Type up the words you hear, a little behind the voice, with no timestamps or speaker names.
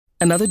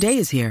Another day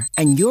is here,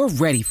 and you're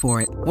ready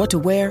for it. What to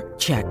wear?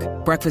 Check.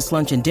 Breakfast,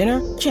 lunch, and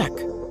dinner? Check.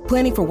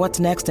 Planning for what's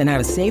next and how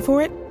to save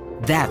for it?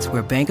 That's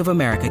where Bank of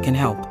America can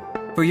help.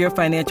 For your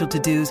financial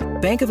to-dos,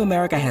 Bank of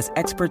America has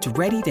experts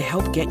ready to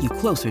help get you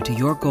closer to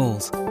your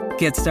goals.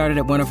 Get started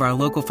at one of our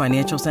local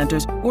financial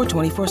centers or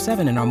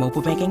 24/7 in our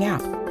mobile banking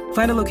app.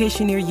 Find a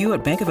location near you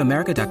at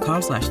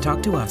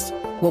bankofamerica.com/talktous.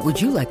 What would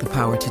you like the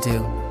power to do?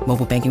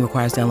 Mobile banking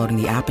requires downloading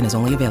the app and is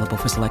only available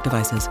for select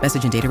devices.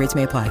 Message and data rates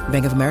may apply.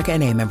 Bank of America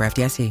N.A., member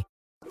FDIC.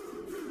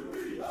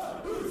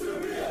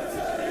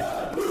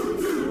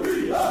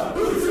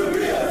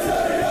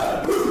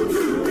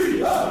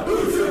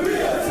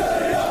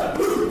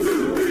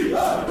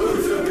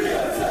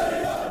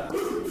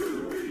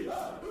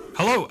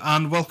 Hello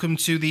and welcome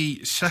to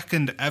the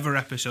second ever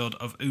episode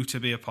of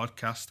Utabia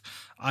podcast.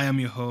 I am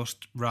your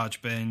host,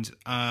 Raj Baines,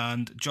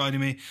 and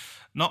joining me,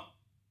 not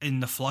in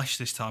the flesh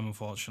this time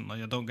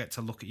unfortunately, I don't get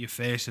to look at your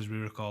face as we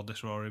record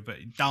this, Rory,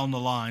 but down the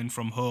line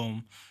from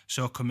home,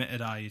 so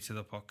committed are you to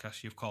the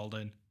podcast you've called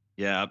in?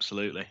 Yeah,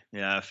 absolutely.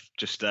 Yeah, I've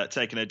just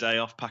taken a day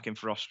off packing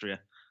for Austria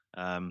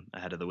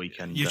ahead of the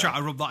weekend. You try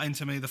to rub that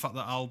into me, the fact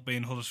that I'll be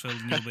in Huddersfield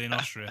and you'll be in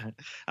Austria?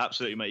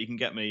 Absolutely, mate. You can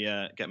get me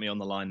on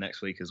the line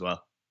next week as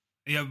well.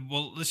 Yeah,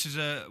 well,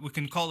 we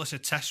can call this a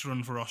test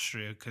run for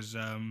Austria because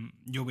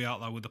you'll be out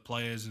there with the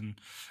players and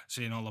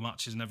seeing all the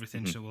matches and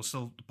everything. Mm-hmm.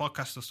 So the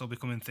podcast will still be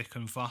coming thick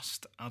and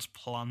fast as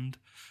planned.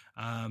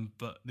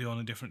 But the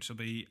only difference will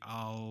be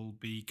I'll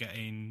be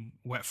getting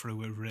wet through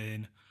with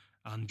rain,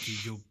 and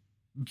you'll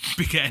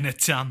be getting a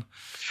tan.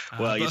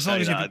 Well, you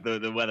say that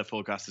the weather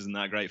forecast isn't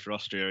that great for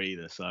Austria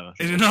either. So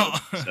is it not?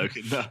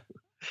 No.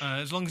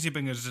 As long as you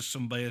bring us just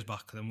some beers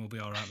back, then we'll be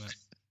all right,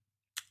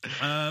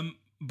 mate.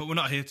 But we're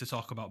not here to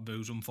talk about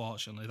booze,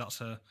 unfortunately. That's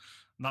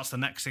the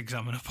next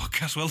Examiner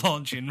podcast we're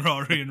launching,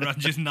 Rory and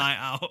Raj's night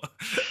out.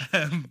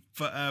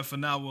 But for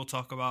now, we'll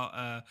talk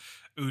about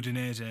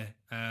Udinese.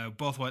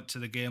 Both went to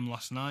the game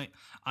last night.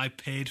 I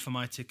paid for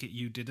my ticket,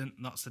 you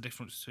didn't. That's the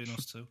difference between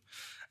us two.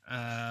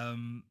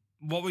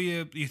 What were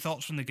your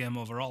thoughts from the game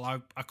overall?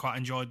 I quite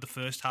enjoyed the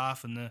first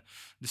half, and the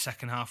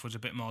second half was a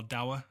bit more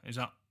dour. Is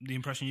that the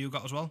impression you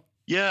got as well?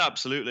 Yeah,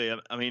 absolutely.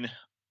 I mean,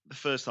 the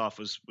first half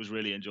was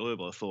really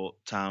enjoyable. I thought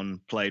Town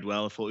played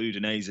well. I thought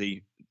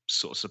Udinese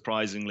sort of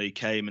surprisingly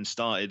came and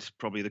started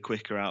probably the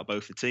quicker out of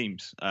both the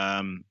teams.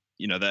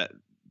 That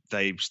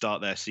they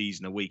start their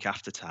season a week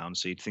after Town,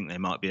 so you'd think they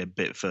might be a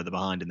bit further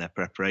behind in their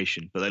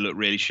preparation, but they look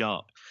really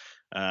sharp.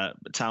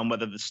 But Town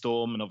weathered the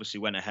storm and obviously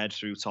went ahead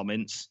through Tom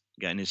Ince,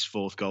 getting his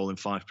fourth goal in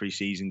 5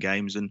 pre-season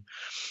games. And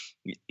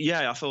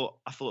yeah, I thought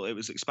it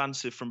was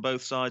expansive from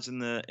both sides in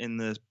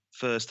the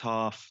first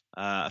half.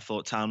 I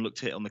thought Town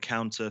looked hit on the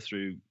counter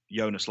through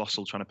Jonas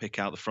Lossell trying to pick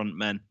out the front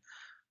men,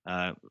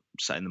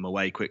 setting them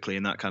away quickly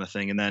and that kind of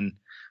thing. And then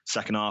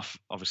second half,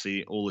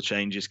 obviously all the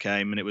changes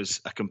came and it was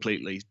a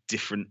completely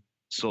different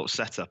sort of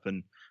setup,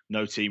 and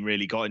no team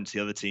really got into the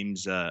other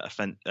team's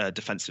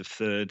defensive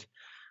third.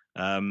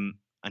 And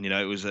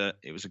it was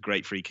a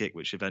great free kick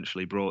which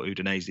eventually brought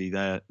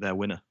Udinese their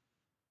winner.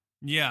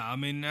 Yeah, I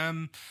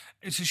mean,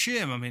 it's a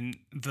shame. I mean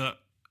that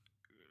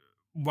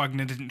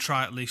Wagner didn't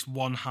try at least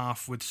one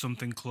half with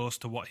something close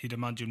to what he'd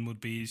imagine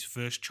would be his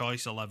first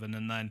choice 11,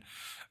 and then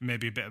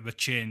maybe a bit of a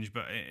change.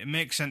 But it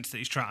makes sense that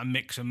he's trying to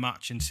mix and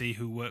match and see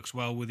who works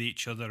well with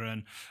each other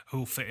and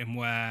who'll fit in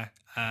where.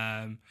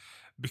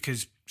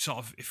 Because sort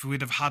of if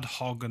we'd have had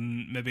Hogg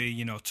and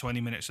maybe 20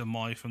 minutes of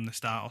Moy from the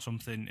start or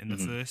something in the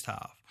first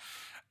half,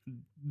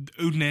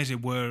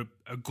 Udinese were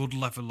a good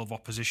level of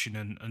opposition,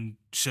 and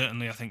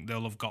certainly I think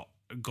they'll have got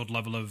a good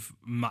level of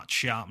match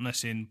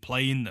sharpness in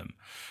playing them.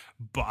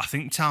 But I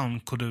think Town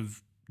could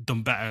have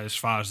done better as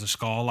far as the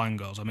scoreline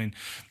goes. I mean,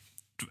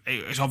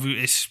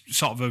 it's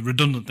sort of a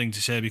redundant thing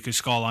to say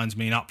because scorelines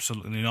mean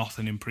absolutely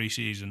nothing in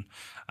pre-season.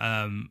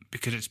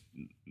 Because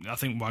I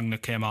think Wagner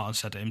came out and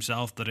said it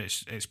himself that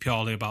it's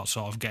purely about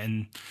sort of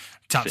getting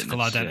tactical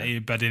fitness, identity,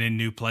 bedding in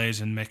new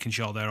players and making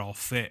sure they're all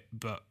fit.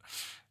 But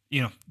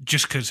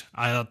just because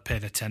I had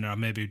paid a tenner, I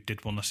maybe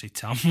did want to see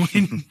Town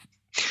win.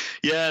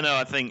 Yeah, no,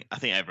 I think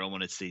everyone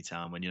wanted to see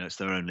Town when it's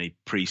their only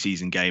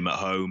pre-season game at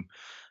home.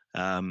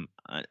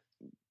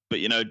 But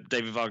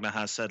David Wagner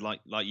has said,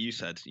 like you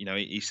said,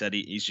 he said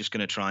he's just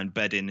going to try and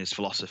bed in his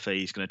philosophy.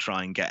 He's going to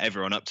try and get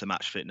everyone up to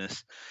match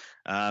fitness.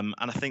 And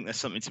I think there's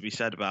something to be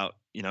said about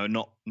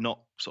not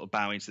sort of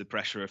bowing to the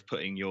pressure of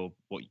putting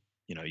what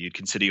you'd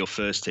consider your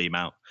first team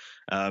out.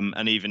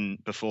 And even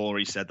before,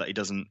 he said that he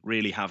doesn't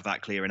really have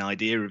that clear an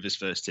idea of his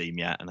first team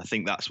yet. And I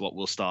think that's what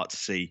we'll start to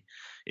see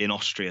in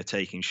Austria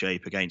taking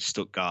shape against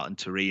Stuttgart and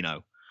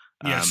Torino.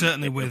 Yeah,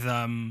 certainly with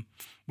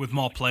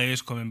more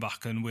players coming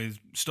back, and with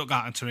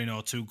Stuttgart and Torino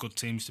are two good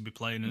teams to be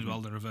playing as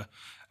well. They're of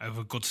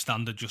a good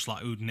standard, just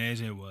like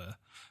Udinese were.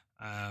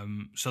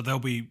 So there'll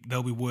be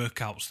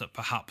workouts that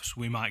perhaps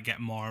we might get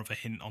more of a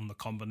hint on the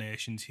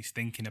combinations he's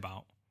thinking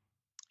about.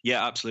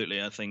 Yeah,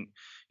 absolutely. I think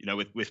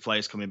with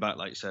players coming back,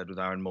 like you said, with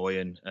Aaron Moy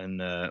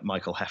and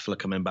Michael Heffler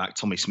coming back,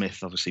 Tommy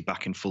Smith obviously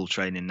back in full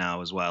training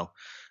now as well.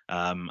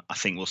 I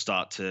think we'll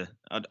start to.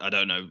 I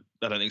don't know.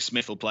 I don't think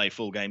Smith will play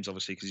full games,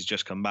 obviously, because he's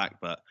just come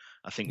back. But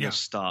I think we'll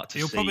start to.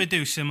 He'll see... probably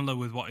do similar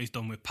with what he's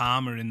done with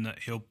Palmer, in that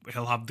he'll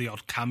have the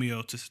odd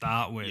cameo to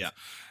start with,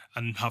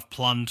 and have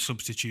planned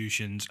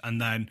substitutions, and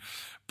then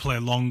play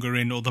longer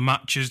in other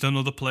matches than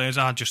other players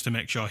are, just to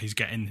make sure he's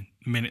getting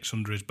minutes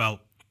under his belt.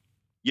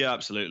 Yeah,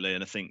 absolutely.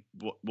 And I think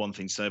one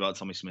thing to say about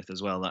Tommy Smith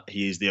as well, that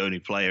he is the only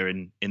player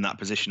in that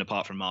position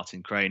apart from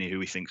Martin Craney, who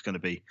we think is going to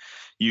be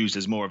used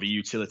as more of a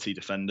utility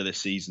defender this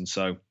season.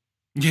 So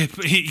yeah,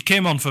 he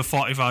came on for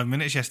 45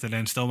 minutes yesterday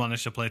and still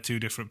managed to play two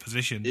different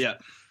positions.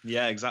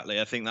 Yeah, exactly.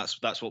 I think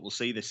that's what we'll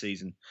see this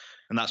season,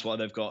 and that's why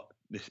they've got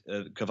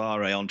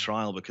Cavare on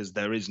trial, because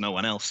there is no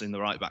one else in the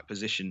right back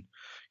position,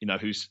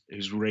 who's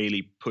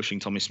really pushing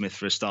Tommy Smith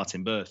for a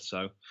starting berth.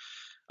 So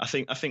I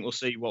think we'll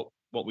see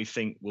what we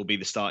think will be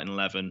the starting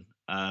 11.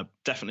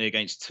 Definitely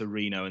against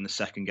Torino in the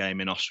second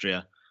game in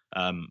Austria,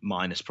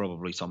 minus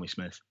probably Tommy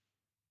Smith.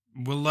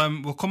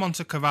 We'll come on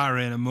to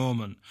Cavare in a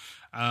moment,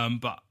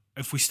 but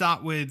if we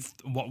start with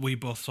what we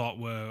both thought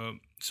were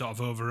sort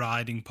of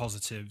overriding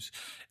positives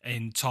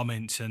in Tom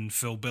Ince and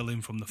Phil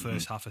Billing from the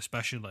first half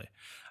especially.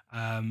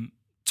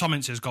 Tom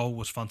Ince's goal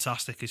was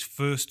fantastic. His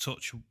first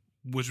touch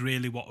was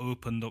really what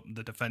opened up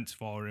the defence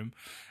for him.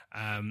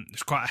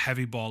 It's quite a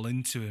heavy ball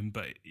into him,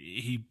 but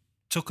he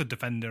took a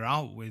defender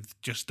out with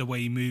just the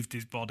way he moved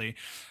his body.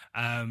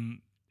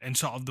 And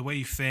sort of the way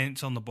he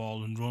feints on the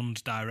ball and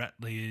runs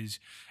directly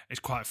is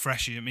quite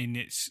fresh. I mean,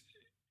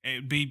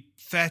 it'd be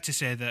fair to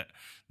say that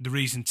the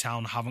reason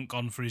Town haven't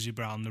gone for Izzy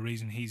Brown, the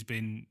reason he's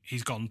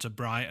gone to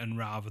Brighton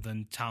rather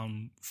than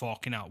Town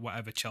forking out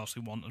whatever Chelsea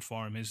wanted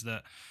for him, is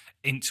that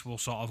Ince will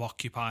sort of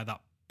occupy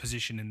that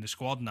position in the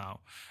squad now.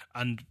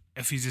 And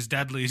if he's as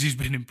deadly as he's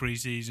been in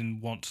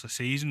pre-season once the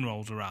season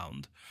rolls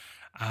around,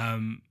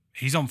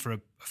 he's on for a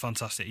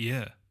fantastic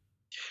year.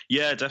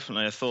 Yeah,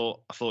 definitely. I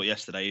thought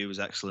yesterday he was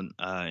excellent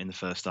in the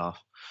first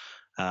half.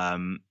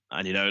 And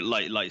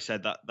like you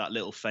said, that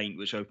little feint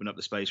which opened up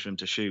the space for him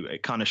to shoot,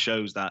 it kind of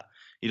shows that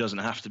he doesn't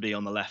have to be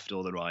on the left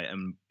or the right,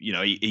 and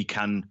he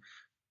can.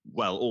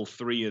 Well, all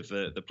three of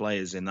the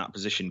players in that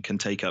position can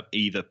take up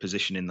either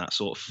position in that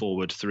sort of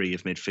forward three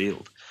of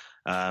midfield.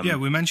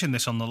 We mentioned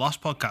this on the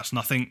last podcast, and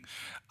I think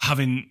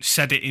having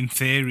said it in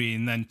theory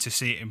and then to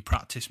see it in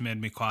practice made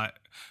me quite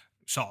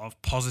sort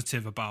of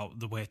positive about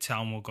the way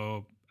Town will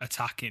go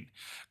attacking,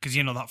 because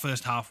that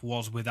first half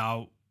was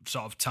without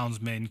sort of Town's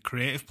main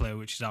creative player,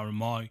 which is Aaron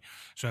Moy.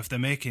 So if they're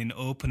making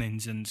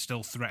openings and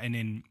still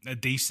threatening a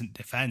decent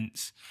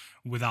defence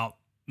without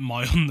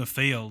Moy on the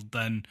field,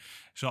 then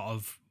sort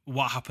of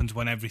what happens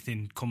when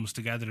everything comes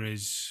together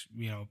is,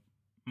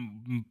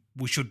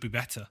 we should be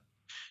better.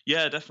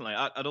 Yeah, definitely.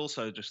 I'd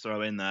also just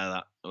throw in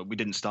there that we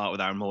didn't start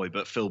with Aaron Moy,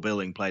 but Phil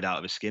Billing played out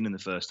of his skin in the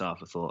first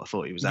half. I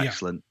thought he was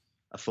excellent.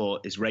 I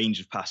thought his range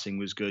of passing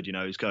was good.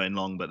 He's going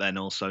long, but then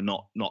also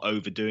not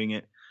overdoing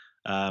it.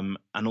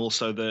 And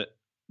also the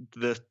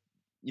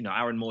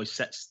Aaron Moy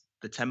sets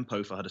the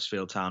tempo for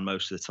Huddersfield Town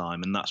most of the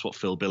time, and that's what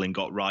Phil Billing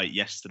got right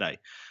yesterday.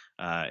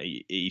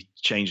 He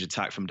changed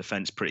attack from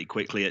defence pretty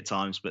quickly at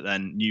times, but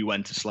then knew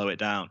when to slow it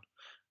down.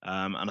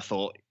 And I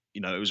thought,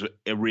 it was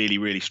a really,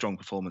 really strong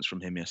performance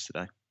from him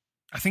yesterday.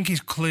 I think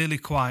he's clearly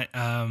quite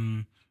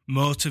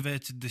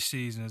motivated this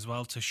season as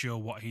well to show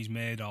what he's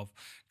made of,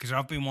 because there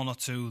have been one or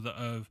two that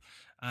have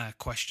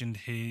questioned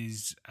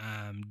his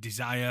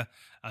desire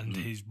and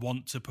his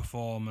want to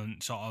perform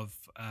and sort of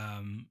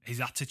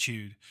his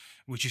attitude,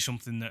 which is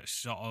something that's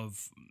sort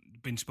of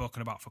been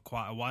spoken about for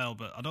quite a while,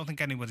 but I don't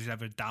think anybody's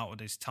ever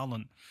doubted his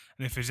talent.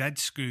 And if his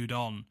head's screwed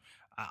on,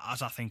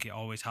 as I think it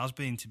always has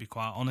been, to be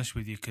quite honest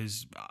with you,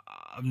 because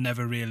I've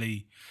never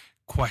really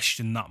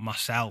questioned that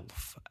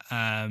myself,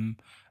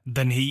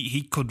 then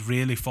he could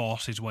really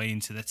force his way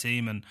into the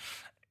team. And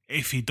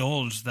if he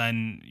does,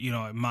 then,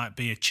 it might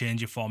be a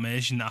change of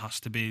formation that has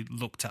to be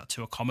looked at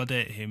to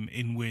accommodate him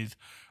in with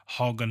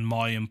Hogg and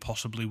Moy and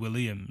possibly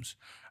Williams,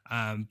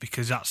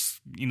 because that's,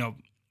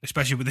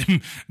 especially with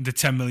him, the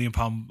 £10 million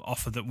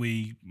offer that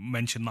we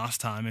mentioned last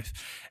time,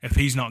 if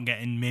he's not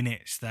getting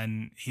minutes,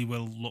 then he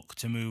will look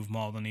to move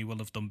more than he will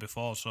have done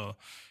before. So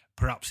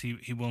perhaps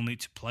he will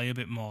need to play a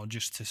bit more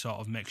just to sort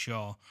of make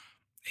sure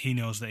he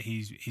knows that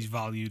he's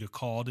valued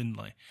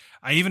accordingly.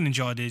 I even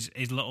enjoyed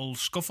his little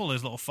scuffle,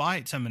 his little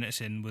fight 10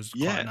 minutes in was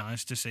quite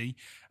nice to see.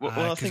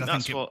 Well, I think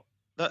that's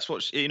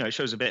what it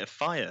shows a bit of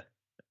fire.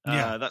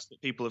 That's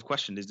what people have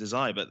questioned, his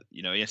desire. But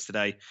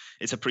yesterday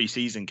it's a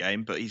pre-season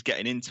game, but he's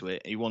getting into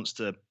it. He wants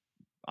to.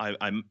 I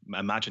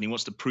imagine he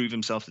wants to prove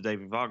himself to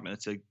David Wagner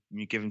to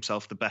give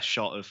himself the best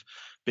shot of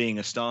being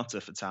a starter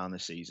for Town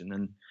this season.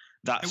 And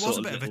it was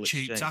a bit of a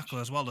cheap tackle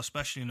as well,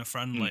 especially in a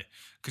friendly,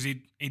 because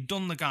he'd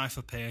done the guy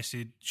for pace.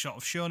 He'd sort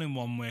of shown him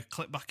one way,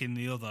 clipped back in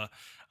the other,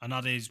 and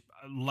had his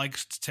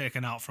legs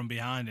taken out from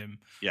behind him.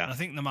 Yeah. And I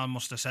think the man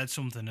must have said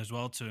something as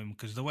well to him,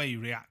 because the way he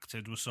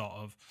reacted was sort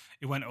of,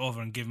 he went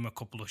over and gave him a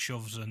couple of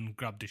shoves and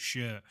grabbed his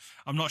shirt.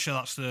 I'm not sure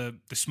that's the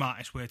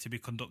smartest way to be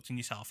conducting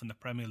yourself in the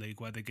Premier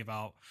League, where they give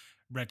out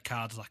red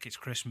cards like it's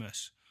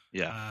Christmas.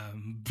 Yeah.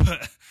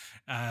 But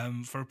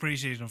for a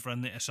pre-season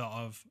friendly to sort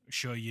of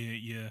show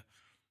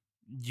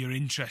you're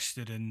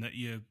interested and that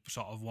you're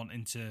sort of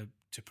wanting to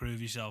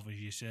prove yourself, as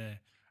you say,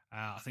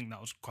 I think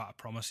that was quite a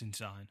promising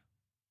sign.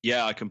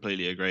 Yeah, I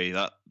completely agree.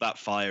 That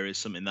fire is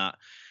something that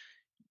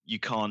you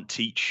can't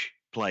teach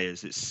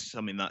players. It's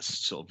something that's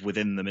sort of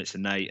within them. It's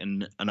innate.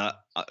 And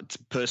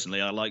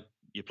personally, I like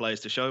your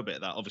players to show a bit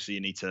of that. Obviously,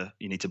 you need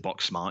to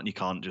box smart, and you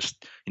can't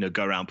just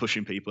go around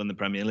pushing people in the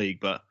Premier League.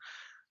 But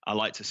I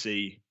like to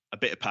see a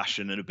bit of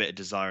passion and a bit of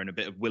desire and a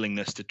bit of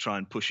willingness to try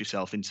and push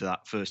yourself into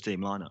that first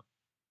team lineup.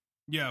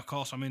 Yeah, of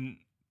course. I mean,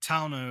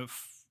 Town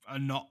are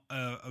not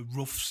a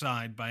rough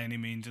side by any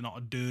means. They're not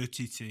a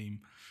dirty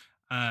team.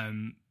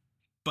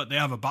 But they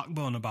have a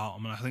backbone about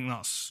them, and I think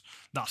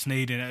that's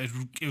needed.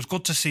 It was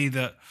good to see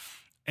that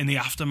in the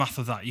aftermath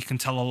of that, you can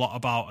tell a lot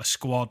about a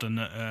squad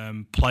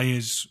and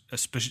players,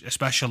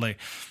 especially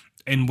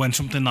in when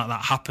something like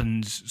that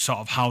happens, sort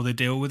of how they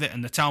deal with it.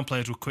 And the Town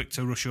players were quick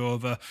to rush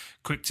over,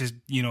 quick to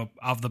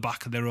have the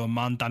back of their own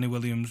man. Danny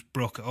Williams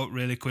broke it up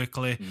really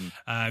quickly,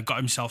 got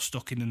himself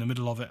stuck in the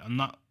middle of it, and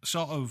that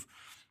sort of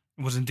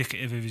was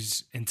indicative of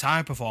his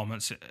entire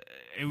performance.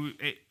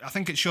 I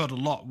think it showed a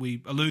lot.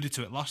 We alluded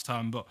to it last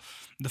time, but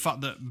the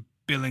fact that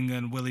Billing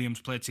and Williams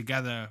played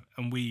together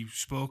and we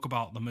spoke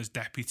about them as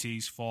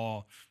deputies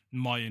for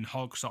Moy and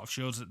Hogg sort of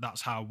shows that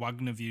that's how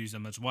Wagner views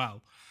them as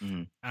well.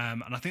 And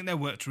I think they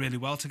worked really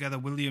well together.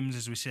 Williams,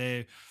 as we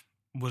say,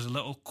 was a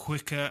little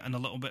quicker and a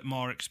little bit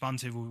more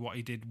expansive with what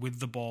he did with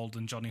the ball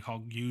than Johnny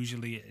Hogg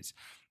usually is.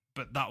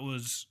 But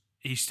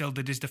he still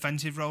did his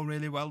defensive role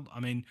really well. I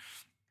mean,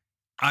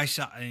 I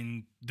sat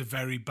in the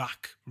very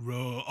back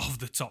row of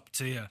the top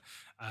tier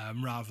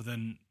rather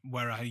than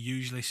where I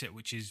usually sit,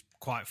 which is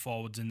quite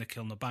forwards in the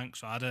Kilner Bank.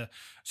 So I had a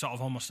sort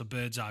of almost a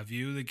bird's eye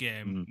view of the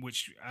game,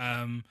 which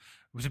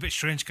was a bit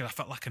strange because I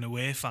felt like an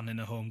away fan in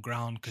a home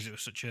ground because it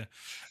was such a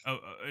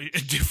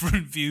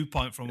different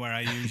viewpoint from where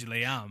I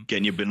usually am.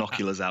 Getting your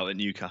binoculars out at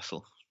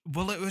Newcastle.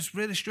 Well, it was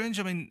really strange.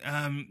 I mean,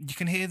 you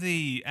can hear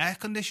the air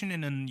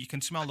conditioning and you can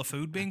smell the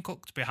food being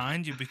cooked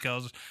behind you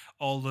because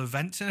all the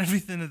vents and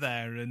everything are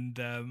there. And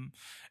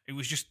it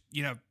was just,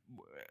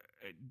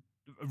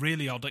 a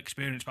really odd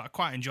experience, but I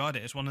quite enjoyed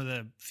it. It's one of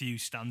the few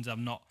stands I've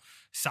not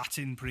sat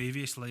in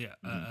previously at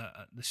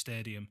the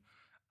stadium.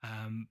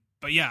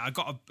 But yeah, I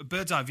got a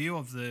bird's eye view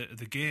of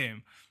the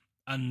game.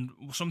 And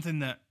something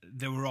that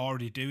they were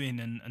already doing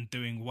and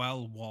doing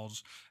well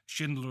was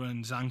Schindler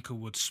and Zanka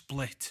would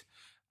split.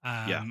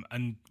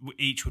 And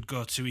each would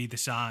go to either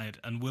side,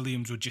 and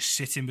Williams would just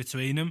sit in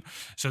between them.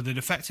 So they'd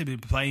effectively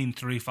be playing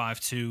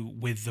 3-5-2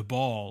 with the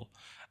ball.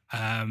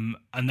 And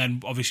then,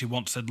 obviously,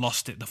 once they'd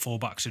lost it, the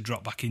fullbacks had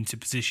dropped back into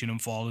position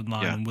and fallen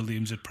line, and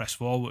Williams had pressed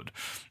forward.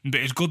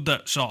 But it's good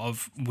that sort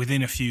of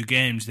within a few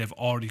games, they've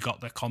already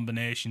got their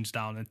combinations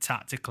down, and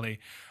tactically,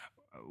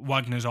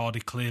 Wagner's already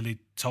clearly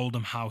told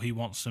them how he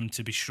wants them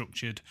to be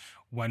structured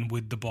when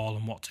with the ball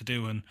and what to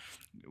do. And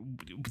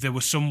there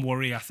was some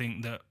worry, I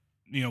think, that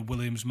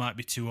Williams might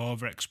be too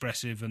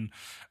over-expressive and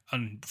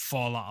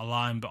fall out of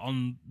line. But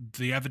on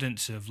the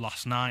evidence of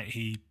last night,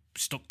 he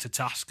stuck to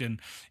task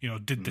and,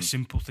 did the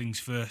simple things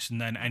first,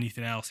 and then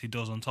anything else he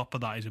does on top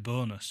of that is a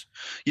bonus.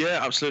 Yeah,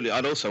 absolutely.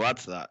 I'd also add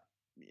to that,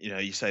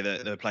 you say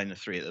that they're playing a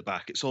 3 at the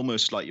back. It's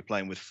almost like you're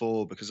playing with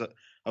 4 because I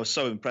was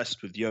so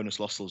impressed with Jonas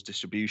Lossel's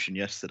distribution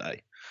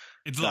yesterday.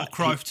 It's a little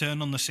Cruyff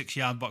turn on the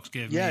 6-yard box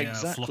gave me a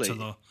flutter,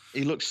 though.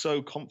 He looks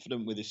so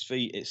confident with his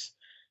feet.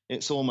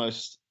 It's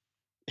almost...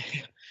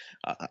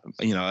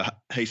 I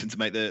hasten to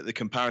make the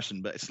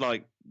comparison, but it's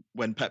like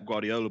when Pep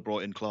Guardiola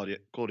brought in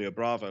Claudio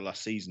Bravo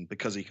last season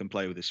because he can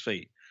play with his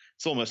feet.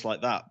 It's almost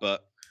like that,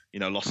 but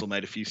Lossell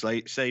made a few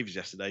saves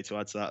yesterday to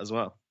add to that as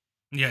well.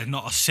 Yeah,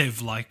 not a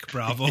sieve like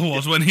Bravo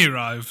was when he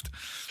arrived.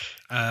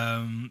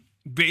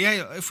 But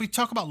yeah, if we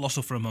talk about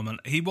Lossell for a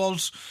moment, he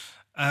was...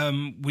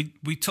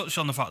 we touched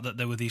on the fact that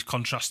there were these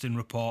contrasting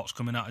reports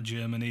coming out of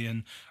Germany,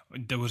 and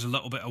there was a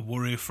little bit of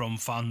worry from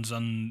fans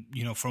and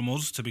from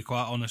us, to be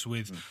quite honest,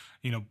 with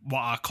what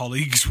our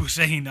colleagues were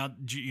saying.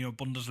 That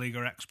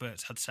Bundesliga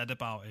experts had said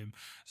about him,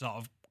 sort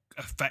of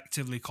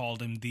effectively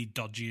called him the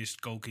dodgiest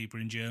goalkeeper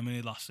in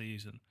Germany last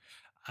season,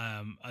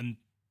 and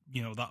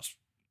that's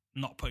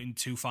not putting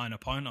too fine a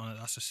point on it.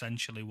 That's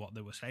essentially what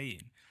they were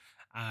saying.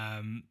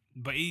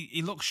 But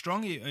he looked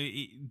strong.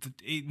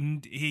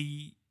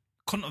 He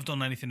couldn't have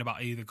done anything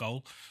about either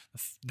goal.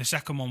 The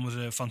second one was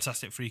a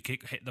fantastic free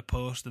kick, hit the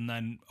post, and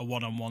then a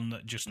one-on-one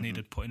that just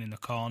needed putting in the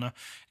corner.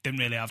 Didn't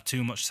really have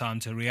too much time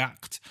to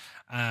react.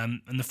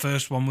 And the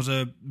first one was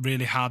a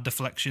really hard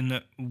deflection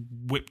that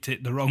whipped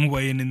it the wrong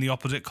way and in the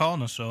opposite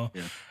corner. So,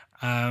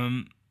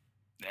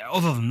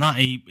 other than that,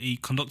 he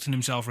conducted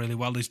himself really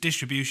well. His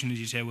distribution, as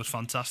you say, was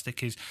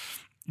fantastic.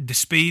 The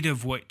speed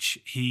of which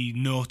he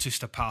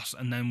noticed a pass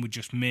and then would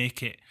just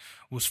make it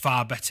was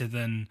far better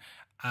than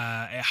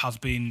it has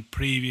been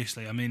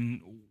previously. I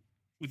mean,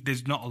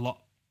 there's not a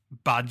lot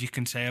bad you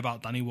can say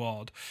about Danny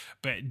Ward,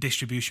 but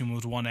distribution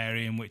was one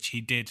area in which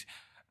he did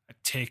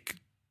take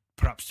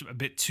perhaps a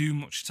bit too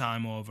much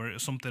time over. It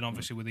was something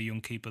obviously with a young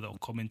keeper that will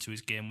come into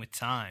his game with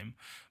time,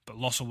 but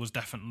Lossell was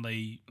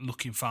definitely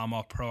looking far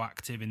more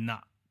proactive in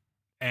that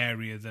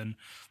area than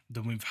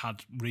we've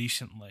had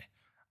recently,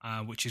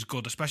 which is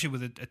good, especially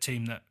with a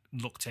team that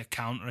look to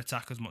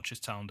counter-attack as much as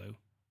Town do.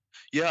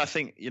 Yeah, I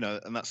think,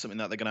 and that's something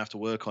that they're going to have to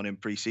work on in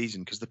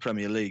pre-season, because the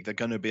Premier League, they're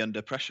going to be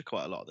under pressure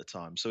quite a lot of the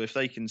time. So if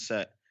they can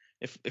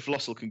if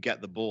Lossell can get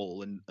the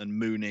ball and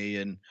Mooney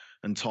and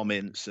Tom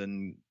Ince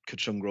and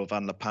Kachunga or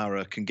Van La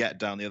Parra can get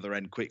down the other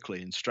end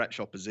quickly and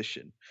stretch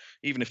opposition,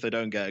 even if they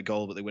don't get a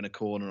goal but they win a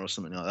corner or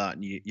something like that,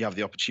 and you have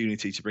the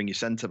opportunity to bring your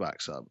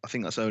centre-backs up, I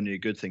think that's only a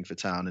good thing for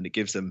Town, and it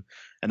gives them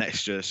an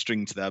extra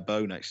string to their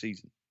bow next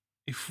season.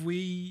 If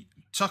we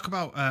talk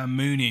about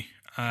Mooney,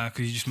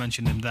 because you just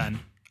mentioned him then,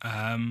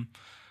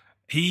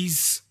 he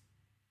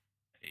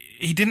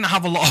didn't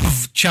have a lot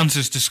of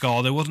chances to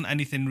score. There wasn't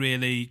anything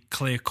really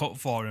clear cut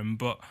for him,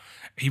 but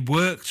he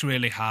worked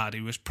really hard. He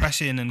was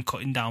pressing and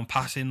cutting down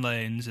passing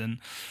lanes, and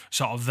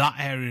sort of that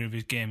area of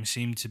his game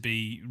seemed to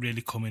be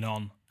really coming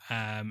on.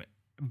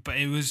 But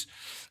it was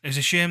a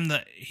shame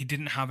that he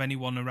didn't have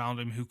anyone around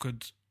him who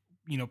could,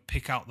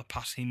 pick out the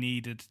pass he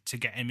needed to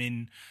get him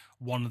in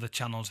one of the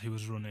channels he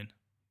was running.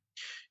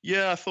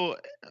 Yeah, I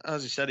thought,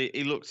 as you said,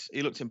 he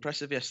looked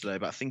impressive yesterday,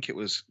 but I think it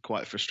was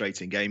quite a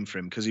frustrating game for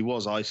him because he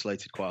was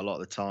isolated quite a lot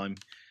of the time.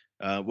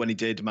 When he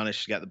did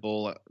manage to get the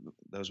ball,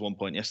 there was one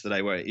point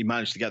yesterday where he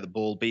managed to get the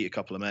ball, beat a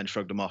couple of men,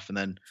 shrugged them off, and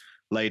then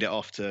laid it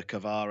off to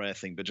Cavare, I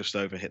think, but just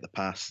overhit the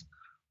pass.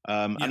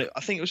 And I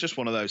think it was just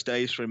one of those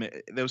days for him.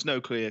 There was no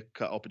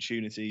clear-cut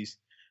opportunities.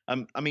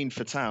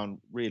 For Town,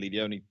 really,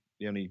 the only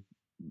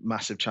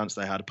massive chance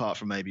they had, apart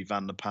from maybe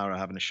Van La Parra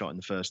having a shot in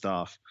the first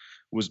half,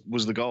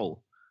 was the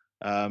goal.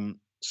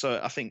 So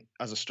I think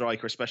as a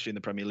striker, especially in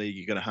the Premier League,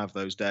 you're going to have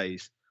those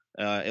days.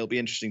 It'll be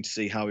interesting to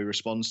see how he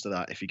responds to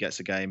that if he gets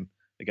a game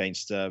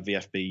against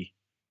VfB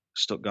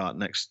Stuttgart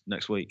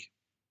next week.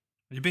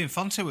 Are you being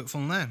fancy with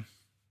full name?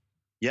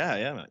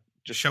 Yeah, mate.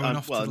 Just showing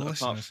off to the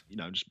listeners.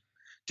 Just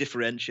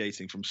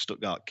differentiating from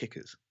Stuttgart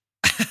kickers.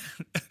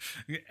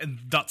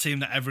 That team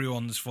that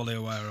everyone's fully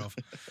aware of.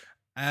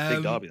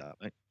 Big derby, that,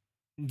 mate.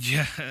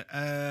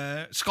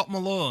 Yeah, Scott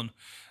Malone.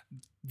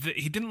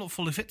 He didn't look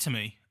fully fit to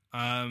me.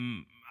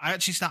 I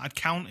actually started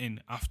counting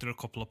after a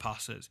couple of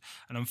passes,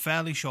 and I'm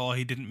fairly sure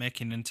he didn't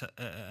make an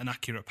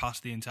accurate pass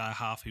the entire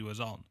half he was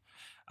on.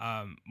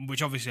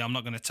 Which obviously I'm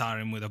not going to tar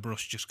him with a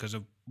brush just because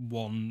of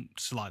one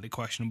slightly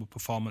questionable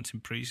performance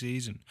in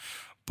pre-season.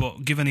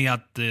 But given he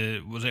had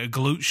was it a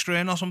glute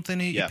strain or something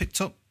he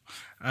picked up?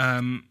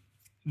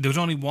 There was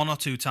only one or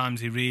two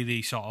times he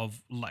really sort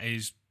of let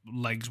his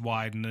legs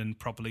widen and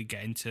properly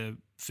get into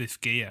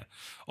fifth gear.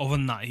 Other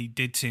than that, he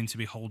did seem to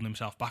be holding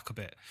himself back a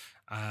bit,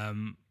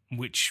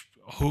 which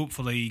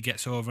hopefully he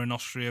gets over in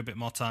Austria, a bit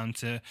more time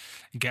to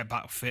get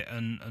back fit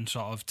and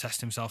sort of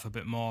test himself a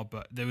bit more.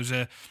 But there was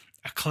a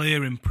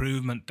clear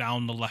improvement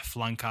down the left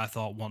flank, I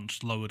thought,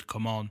 once Lowe had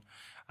come on,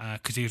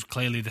 because he was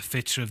clearly the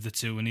fitter of the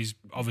two, and he's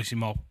obviously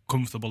more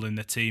comfortable in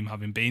the team,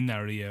 having been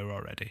there a year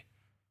already.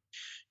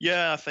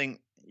 Yeah, I think,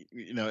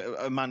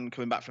 a man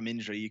coming back from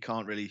injury, you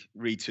can't really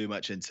read too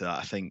much into that.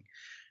 I think.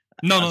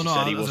 No. As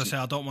I say,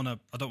 I don't want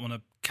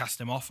to cast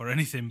him off or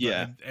anything,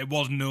 but it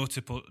was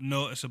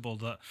noticeable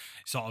that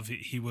sort of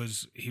he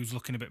was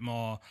looking a bit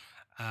more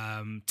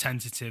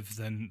tentative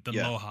than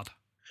Lowe had.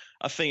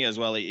 I think as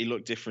well, he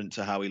looked different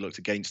to how he looked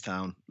against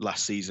Town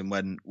last season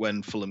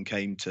when Fulham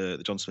came to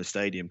the John Smith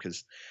Stadium,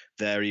 because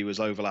there he was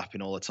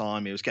overlapping all the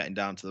time. He was getting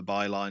down to the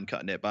byline,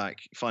 cutting it back,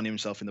 finding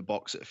himself in the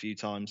box a few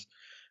times.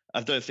 I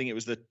don't think it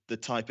was the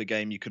type of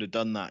game you could have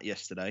done that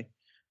yesterday.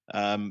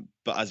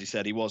 But as you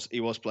said, he was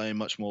playing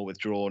much more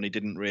withdrawn. He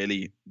didn't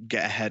really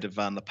get ahead of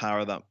Van La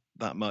Parra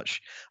that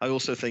much. I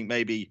also think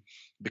maybe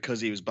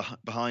because he was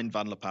behind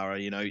Van La Parra,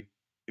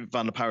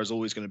 Van La Parra is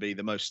always going to be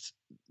the most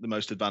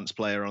advanced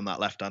player on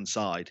that left-hand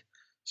side.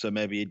 So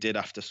maybe he did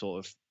have to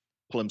sort of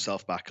pull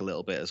himself back a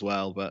little bit as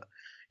well. But,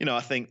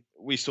 I think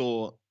we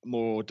saw a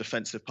more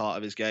defensive part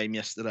of his game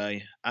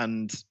yesterday.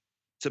 And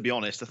to be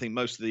honest, I think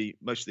most of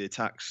the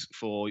attacks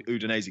for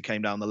Udinese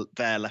came down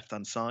their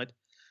left-hand side.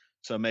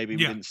 So maybe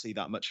we didn't see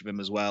that much of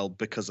him as well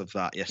because of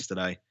that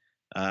yesterday.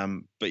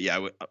 But yeah,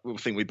 I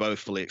think we both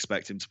fully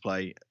expect him to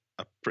play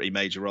a pretty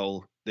major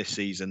role this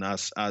season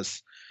as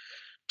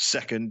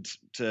second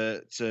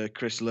to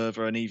Chris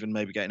Löwe, and even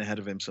maybe getting ahead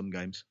of him some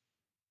games.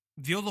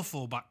 The other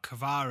fullback,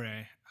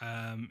 Cavare,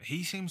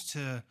 he seems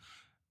to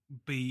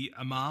be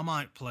a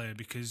Marmite player,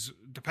 because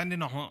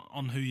depending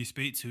on who you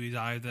speak to, he's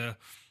either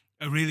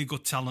a really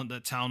good talent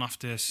that Town have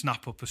to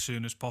snap up as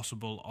soon as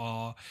possible,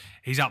 or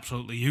he's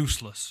absolutely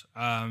useless.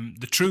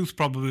 The truth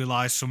probably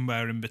lies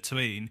somewhere in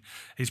between.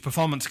 His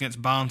performance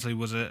against Barnsley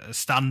was a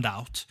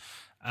standout,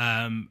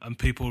 and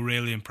people were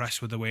really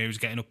impressed with the way he was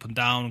getting up and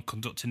down and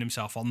conducting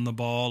himself on the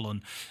ball,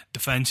 and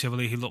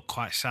defensively he looked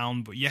quite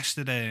sound. But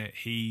yesterday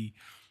he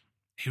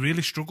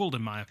really struggled,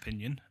 in my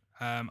opinion.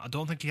 I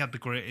don't think he had the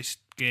greatest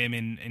game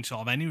in sort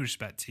of any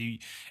respect.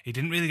 He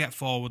didn't really get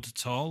forward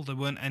at all. There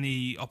weren't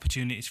any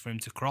opportunities for him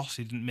to cross.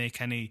 He didn't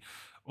make any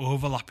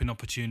overlapping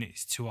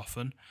opportunities too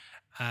often.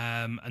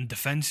 And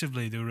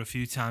defensively, there were a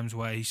few times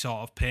where he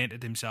sort of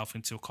painted himself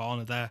into a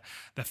corner. Their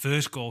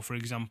first goal, for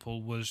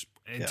example, was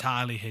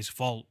entirely his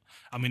fault.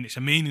 I mean, it's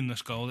a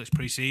meaningless goal. It's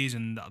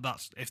pre-season.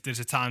 That's if there's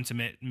a time to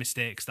make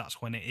mistakes,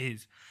 that's when it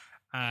is.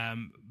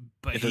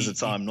 But if there's a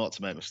time not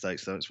to make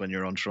mistakes, though, it's when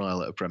you're on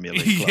trial at a Premier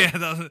League club.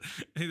 Yeah,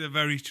 they're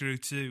very true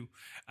too.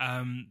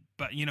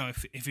 But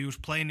if he was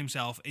playing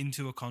himself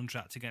into a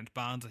contract against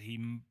Barnsley,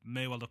 he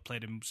may well have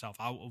played himself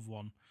out of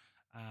one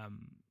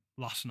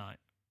last night.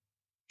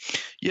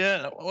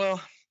 Yeah,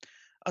 well,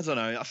 I don't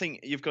know. I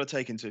think you've got to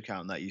take into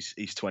account that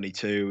he's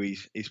 22.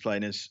 He's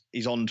playing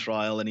he's on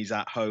trial and he's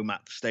at home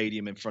at the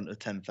stadium in front of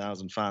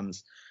 10,000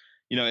 fans.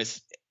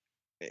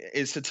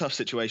 It's a tough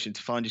situation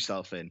to find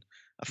yourself in.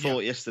 I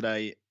thought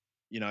yesterday,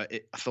 I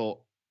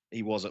thought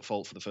he was at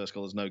fault for the first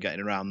goal. There's no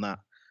getting around that.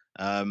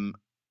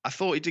 I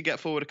thought he did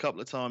get forward a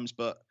couple of times,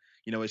 but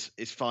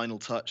his final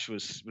touch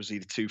was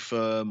either too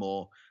firm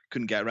or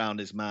couldn't get around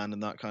his man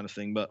and that kind of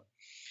thing. But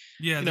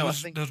yeah, there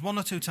was one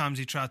or two times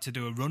he tried to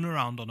do a run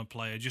around on a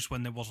player just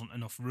when there wasn't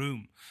enough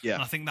room. Yeah,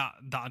 and I think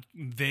that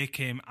they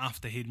came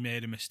after he'd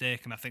made a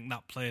mistake, and I think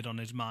that played on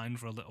his mind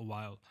for a little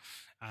while.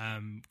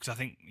 Because I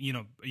think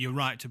you're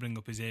right to bring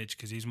up his age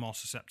because he's more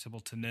susceptible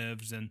to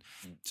nerves and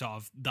sort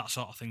of that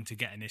sort of thing to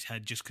get in his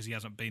head just because he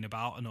hasn't been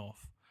about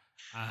enough.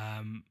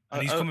 And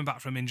he's coming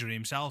back from injury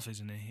himself,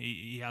 isn't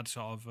he? He had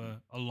sort of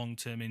a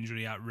long-term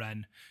injury at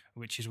Rennes,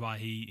 which is why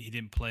he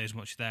didn't play as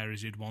much there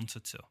as he'd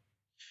wanted to.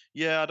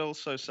 Yeah, I'd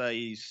also say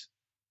he's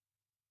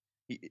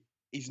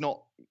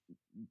not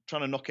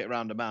trying to knock it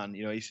around a man.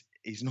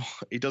 He's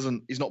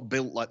not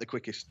built like the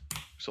quickest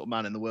sort of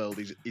man in the world.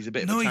 He's a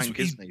bit of a tank,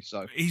 isn't he?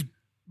 So he's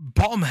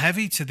bottom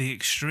heavy to the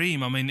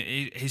extreme. I mean,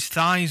 his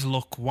thighs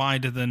look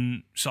wider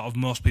than sort of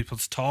most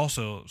people's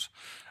torsos.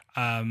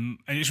 And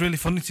it's really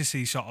funny to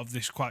see sort of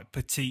this quite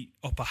petite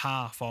upper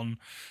half on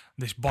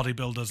this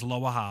bodybuilder's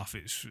lower half.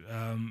 It's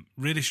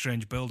really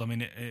strange build. I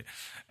mean, it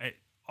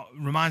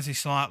reminds me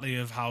slightly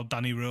of how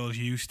Danny Rose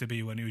used to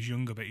be when he was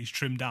younger, but he's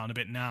trimmed down a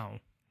bit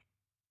now.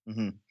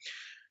 Mm-hmm.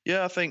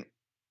 Yeah, I think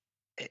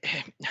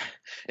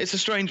it's a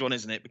strange one,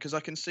 isn't it? Because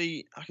I can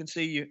see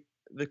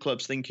the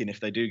clubs thinking if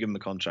they do give him a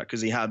contract,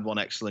 because he had one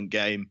excellent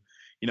game.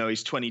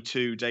 He's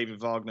 22.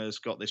 David Wagner's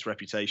got this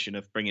reputation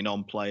of bringing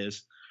on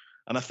players.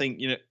 And I think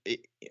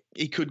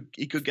he could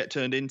get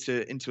turned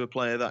into a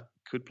player that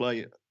could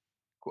play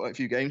quite a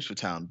few games for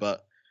Town,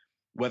 but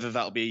whether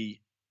that'll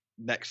be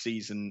next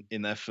season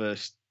in their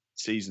first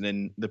season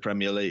in the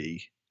Premier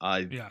League,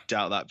 I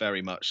doubt that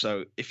very much.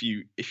 So if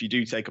you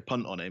do take a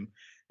punt on him,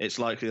 it's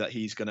likely that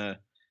he's going to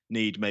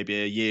need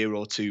maybe a year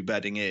or two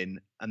bedding in,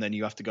 and then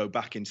you have to go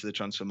back into the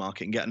transfer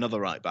market and get another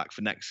right back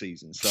for next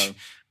season. So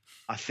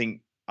I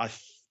think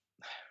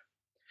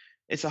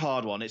it's a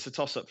hard one. It's a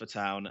toss up for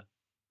Town.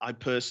 I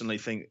personally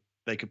think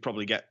they could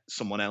probably get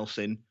someone else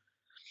in,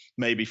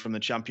 maybe from the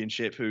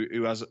Championship,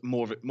 who has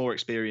more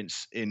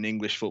experience in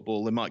English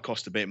football. They might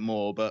cost a bit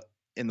more, but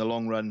in the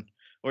long run,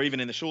 or even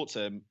in the short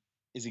term,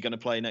 is he going to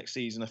play next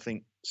season? I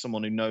think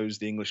someone who knows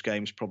the English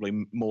game is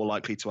probably more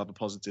likely to have a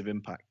positive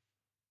impact.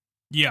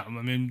 Yeah, I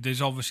mean,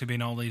 there's obviously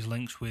been all these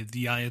links with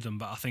Yadam,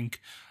 but I think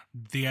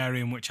the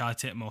area in which I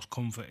take most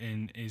comfort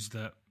in is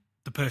that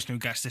the person who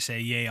gets to say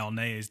yay or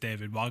nay is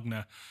David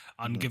Wagner.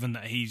 And given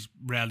that he's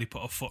rarely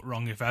put a foot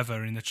wrong, if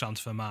ever, in the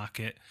transfer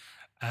market,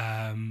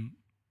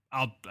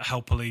 I'll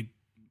happily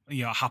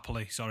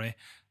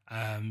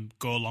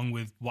go along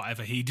with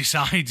whatever he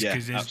decides,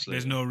 because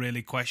there's no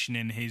really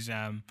questioning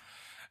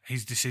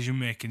his decision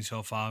making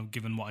so far,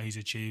 given what he's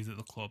achieved at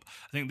the club.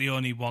 I think the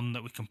only one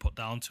that we can put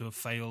down to a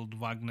failed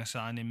Wagner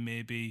signing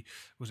maybe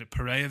was it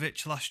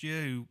Perejovic last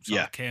year, who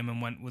sort of came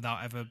and went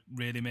without ever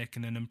really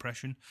making an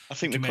impression. I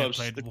think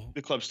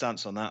the club's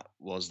stance on that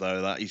was,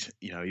 though, that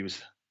he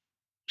was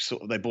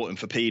sort of, they bought him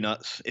for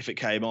peanuts. If it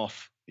came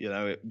off,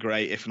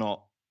 great. If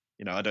not,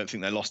 I don't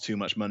think they lost too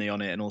much money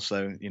on it, and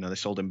also, they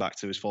sold him back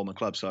to his former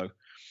club. So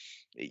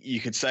you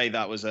could say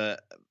that was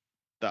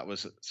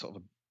sort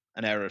of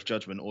an error of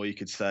judgment, or you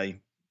could say,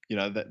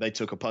 that they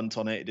took a punt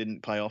on it. It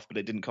didn't pay off, but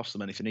it didn't cost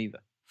them anything either.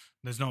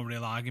 There's no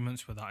real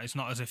arguments with that. It's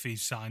not as if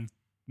he's signed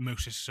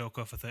Moussa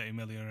Sissoko for 30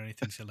 million or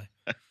anything silly.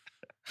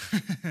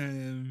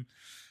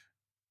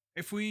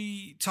 If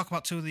we talk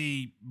about two of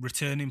the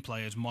returning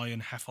players, Moy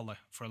and Hefele,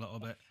 for a little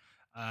bit,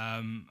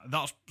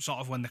 that's sort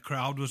of when the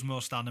crowd was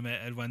most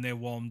animated, when they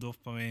warmed up.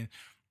 I mean,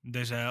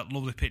 there's a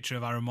lovely picture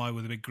of Aaron Moy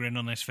with a big grin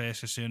on his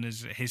face as soon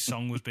as his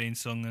song was being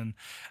sung, and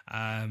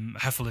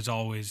Hefele is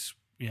always,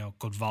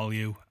 good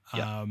value.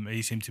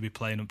 He seemed to be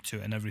playing up to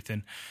it and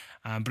everything.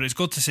 But it's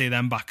good to see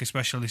them back,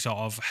 especially sort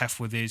of Hef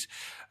with his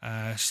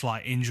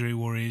slight injury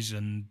worries,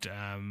 and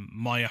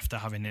Moy after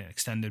having an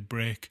extended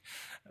break.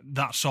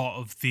 That's sort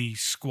of the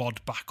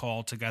squad back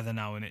all together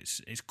now, and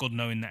it's good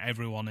knowing that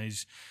everyone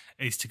is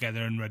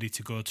together and ready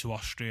to go to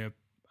Austria,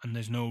 and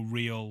there's no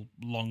real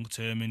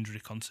long-term injury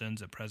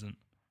concerns at present.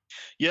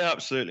 Yeah,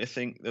 absolutely. I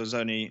think there was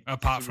only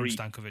apart from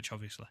Stankovic,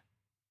 obviously.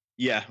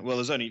 Yeah, well,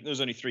 there's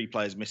only 3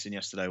 players missing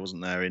yesterday,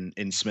 wasn't there?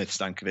 In Smith,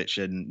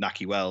 Stankovic, and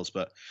Nahki Wells,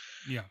 but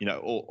Yeah,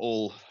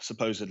 all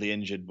supposedly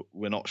injured.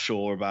 We're not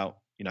sure about.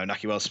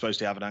 Nahki Wells supposed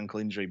to have an ankle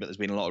injury, but there's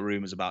been a lot of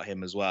rumours about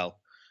him as well.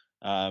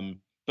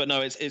 But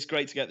no, it's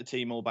great to get the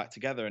team all back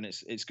together, and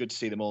it's good to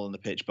see them all on the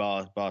pitch,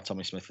 bar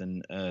Tommy Smith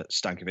and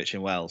Stankovic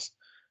and Wells.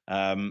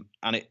 And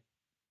I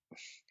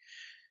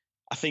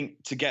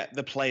think to get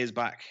the players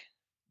back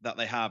that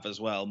they have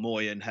as well,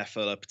 Moy and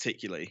Hefele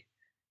particularly,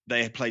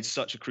 they had played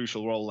such a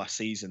crucial role last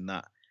season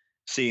that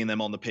seeing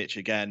them on the pitch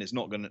again is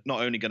not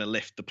only going to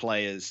lift the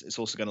players, it's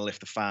also going to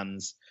lift the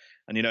fans,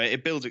 and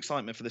it builds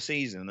excitement for the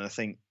season. And I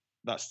think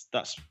that's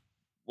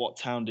what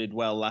Town did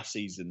well last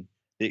season.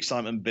 The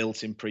excitement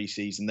built in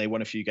pre-season. They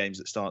won a few games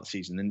at the start of the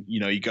season, and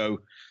you go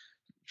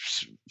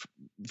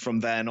from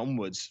then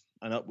onwards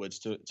and upwards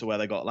to where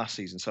they got last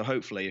season. So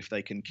hopefully, if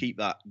they can keep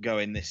that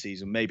going this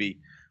season, maybe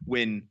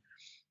win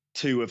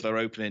 2 of their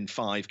opening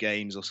 5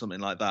 games or something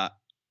like that.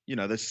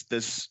 There's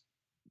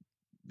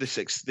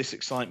this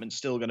excitement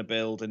still going to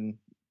build, and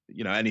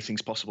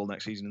anything's possible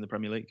next season in the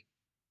Premier League.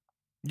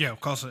 Yeah, of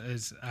course it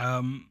is.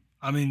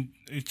 I mean,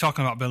 you're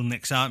talking about building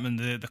excitement.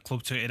 The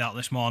club tweeted out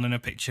this morning a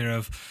picture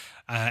of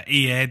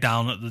EA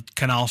down at the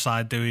canal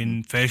side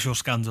doing facial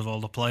scans of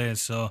all the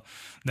players. So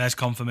there's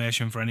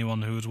confirmation for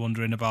anyone who was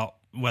wondering about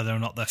whether or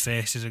not their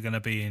faces are going to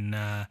be in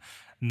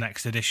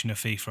next edition of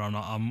FIFA or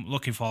not. I'm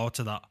looking forward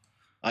to that.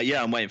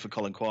 Yeah, I'm waiting for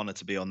Colin Quaner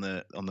to be on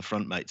the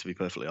front, mate, to be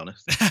perfectly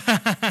honest.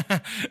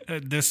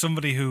 There's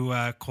somebody who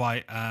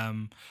quite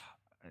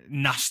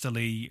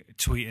nastily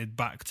tweeted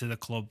back to the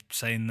club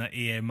saying that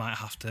EA might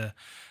have to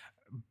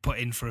put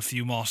in for a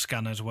few more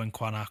scanners when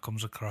Quaner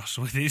comes across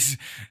with his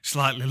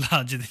slightly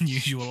larger than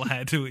usual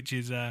head, which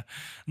is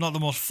not the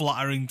most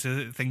flattering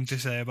thing to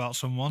say about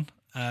someone.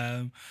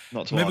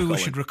 Maybe we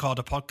should record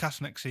a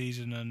podcast next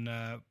season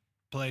and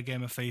play a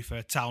game of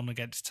FIFA, Town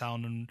against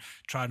Town, and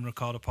try and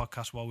record a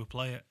podcast while we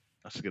play it.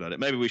 That's a good idea.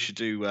 Maybe we should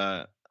do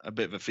a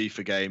bit of a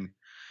FIFA game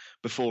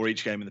before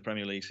each game in the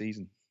Premier League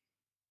season.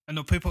 I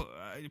know people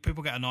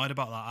get annoyed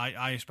about that.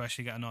 I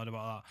especially get annoyed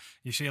about that.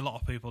 You see a lot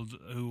of people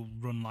who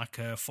run like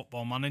a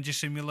Football Manager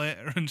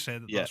simulator and say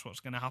that that's what's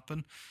going to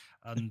happen.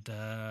 And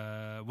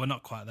we're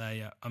not quite there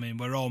yet. I mean,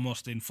 we're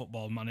almost in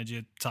Football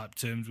Manager type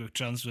terms with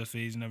transfer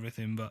fees and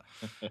everything. But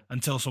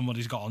until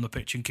somebody's got on the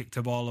pitch and kicked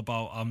a ball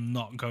about, I'm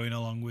not going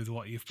along with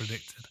what you've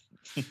predicted.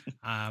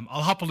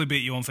 I'll happily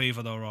beat you on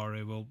FIFA though,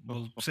 Rory.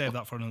 We'll save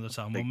that for another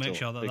time. We'll make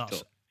sure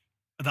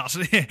that's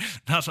it.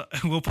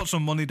 We'll put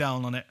some money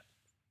down on it.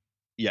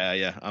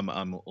 Yeah,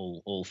 I'm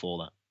all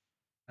for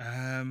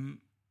that.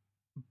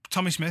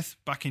 Tommy Smith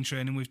back in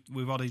training.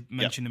 We've already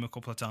mentioned him a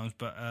couple of times,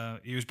 but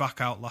he was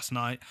back out last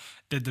night.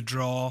 Did the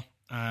draw,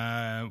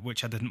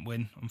 which I didn't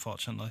win,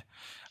 unfortunately.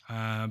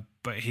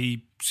 But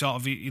he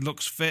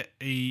looks fit.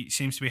 He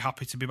seems to be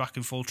happy to be back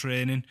in full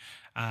training.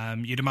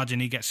 You'd imagine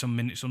he gets some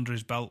minutes under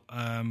his belt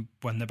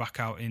when they're back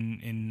out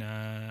in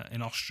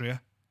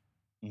Austria.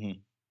 Mm-hmm.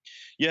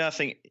 Yeah, I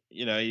think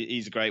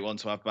he's a great one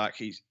to have back.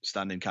 He's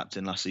standing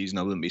captain last season.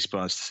 I wouldn't be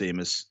surprised to see him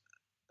as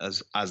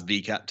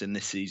the captain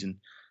this season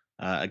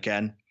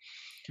again.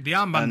 The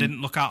armband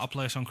didn't look out of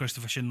place on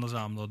Christopher Schindler's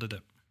arm, though, did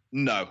it?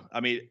 No,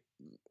 I mean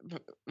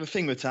the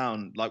thing with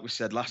Town, like we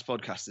said last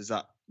podcast, is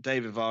that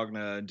David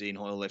Wagner and Dean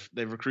Hoyle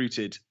they've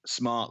recruited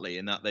smartly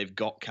in that they've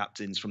got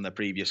captains from their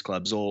previous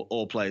clubs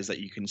or players that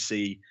you can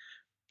see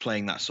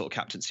playing that sort of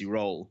captaincy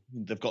role.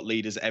 They've got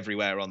leaders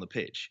everywhere on the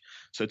pitch.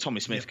 So Tommy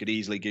Smith could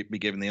easily be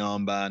given the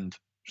armband.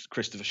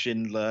 Christopher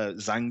Schindler,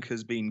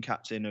 Zanker's been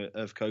captain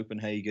of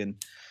Copenhagen.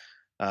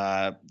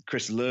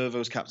 Chris Löwe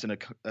was captain of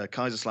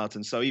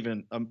Kaiserslautern. So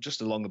even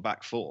just along the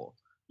back 4,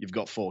 you've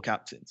got 4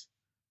 captains.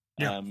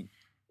 Yeah.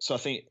 So I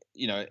think,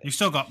 you've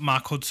still got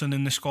Mark Hudson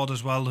in the squad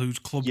as well, who's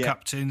club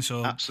captain.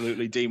 So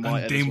absolutely. Dean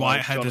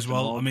Whitehead as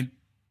well. Hogg. I mean,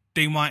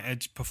 Dean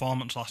Whitehead's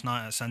performance last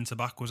night at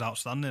centre-back was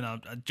outstanding. I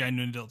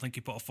genuinely don't think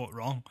he put a foot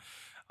wrong.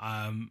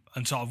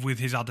 And sort of with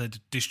his added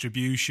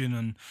distribution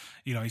and,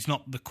 he's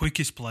not the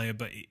quickest player,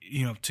 but,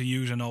 to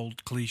use an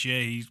old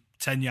cliche, he's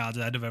 10 yards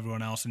ahead of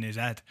everyone else in his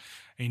head.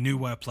 He knew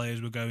where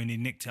players were going. He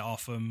nicked it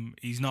off them.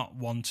 He's not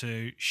one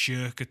to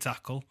shirk a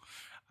tackle.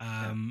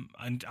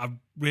 And I've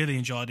really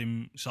enjoyed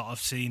him sort of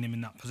seeing him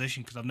in that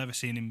position because I've never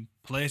seen him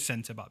play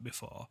centre-back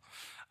before.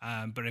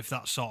 But if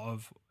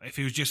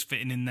he was just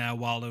fitting in there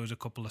while there was a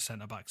couple of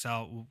centre-backs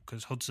out,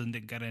 because Hudson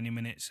didn't get any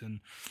minutes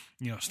and,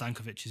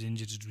 Stankovic is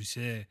injured, as we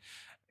say,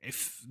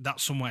 if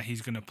that's somewhere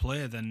he's going to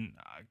play, then,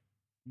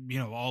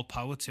 all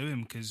power to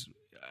him, because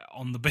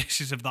on the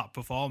basis of that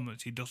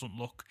performance, he doesn't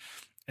look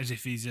as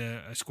if he's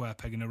a square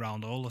peg in a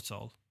round hole at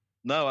all.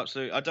 No,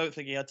 absolutely. I don't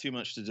think he had too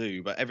much to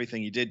do, but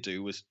everything he did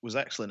do was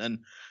excellent. And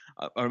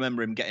I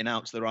remember him getting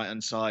out to the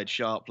right-hand side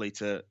sharply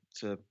to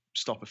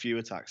stop a few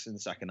attacks in the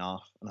second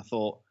half. And I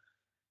thought,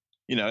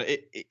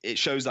 it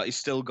shows that he's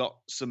still got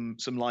some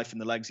life in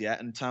the legs yet.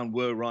 And Town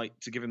were right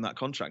to give him that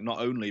contract, not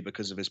only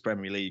because of his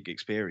Premier League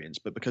experience,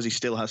 but because he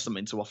still has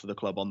something to offer the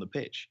club on the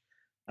pitch.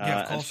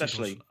 Yeah, of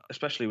course,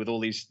 especially with all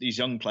these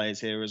young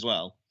players here as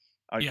well.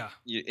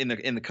 In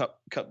the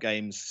cup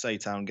games, say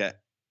Town get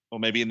or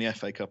maybe in the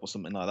FA Cup or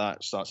something like that.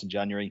 It starts in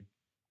January.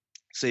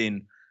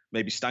 Seeing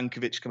maybe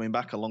Stankovic coming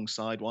back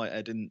alongside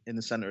Whitehead in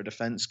the centre of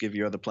defence, give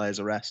your other players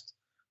a rest.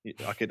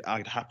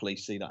 I'd happily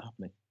see that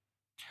happening.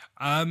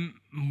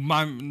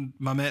 My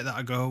mate that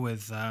I go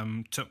with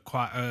took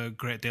quite a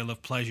great deal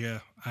of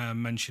pleasure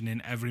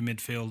mentioning every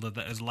midfielder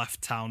that has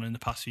left town in the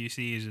past few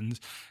seasons,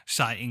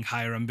 citing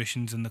higher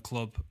ambitions in the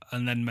club,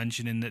 and then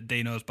mentioning that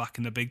Dino's back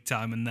in the big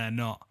time and they're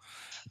not.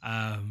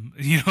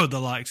 The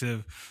likes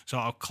of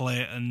sort of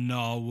Clayton,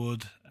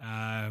 Norwood,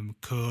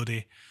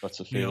 Cody,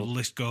 Butterfield. The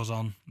list goes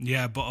on.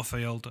 Yeah,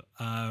 Butterfield.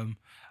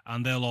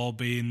 And they'll all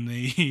be in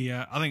the...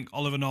 I think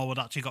Oliver Norwood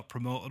actually got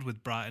promoted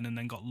with Brighton and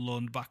then got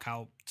loaned back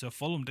out to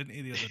Fulham, didn't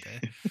he, the other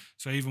day?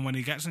 So even when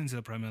he gets into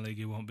the Premier League,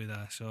 he won't be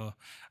there. So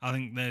I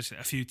think there's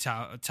a few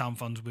town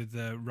fans with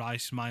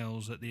Rice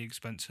smiles at the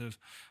expense of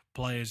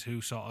players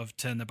who sort of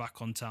turn their back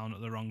on town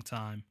at the wrong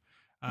time.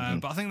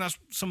 But I think that's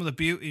some of the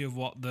beauty of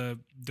what the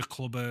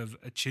club have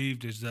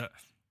achieved, is that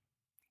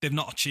they've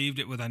not achieved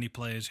it with any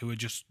players who are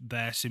just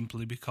there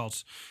simply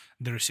because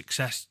they're a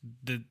success.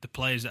 The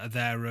players that are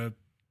there are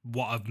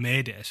what have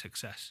made it a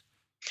success.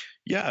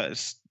 Yeah,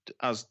 it's,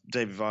 as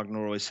David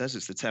Wagner always says,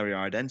 it's the Terrier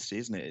identity,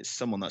 isn't it? It's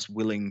someone that's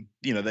willing,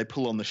 they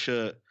pull on the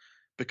shirt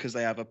because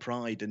they have a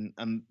pride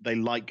and they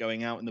like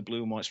going out in the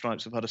blue and white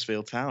stripes of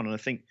Huddersfield Town. And I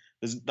think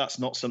that's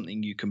not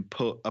something you can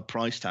put a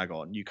price tag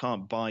on. You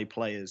can't buy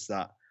players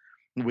that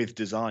with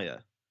desire.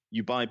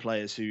 You buy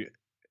players who,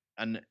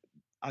 and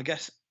I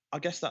guess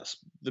that's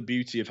the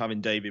beauty of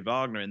having David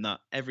Wagner, in that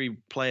every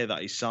player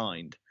that he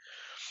signed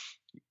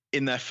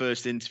in their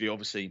first interview,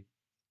 obviously,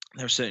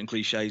 there are certain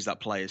cliches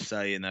that players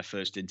say in their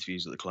first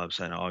interviews at the club,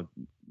 saying,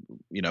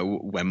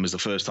 when was the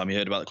first time you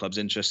heard about the club's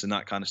interest and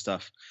that kind of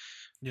stuff.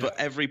 Yeah. But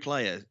every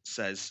player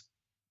says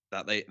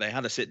that they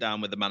had a sit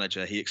down with the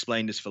manager. He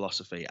explained his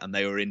philosophy and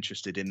they were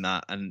interested in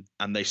that. And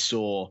they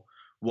saw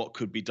what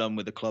could be done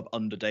with the club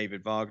under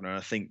David Wagner. And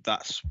I think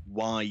that's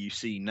why you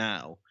see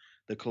now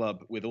the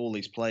club with all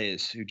these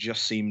players who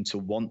just seem to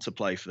want to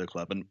play for the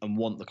club and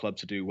want the club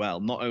to do well,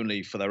 not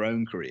only for their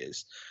own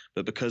careers,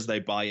 but because they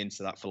buy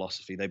into that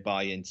philosophy, they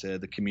buy into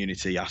the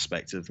community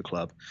aspect of the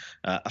club.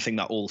 I think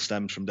that all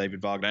stems from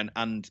David Wagner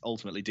and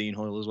ultimately Dean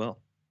Hoyle as well.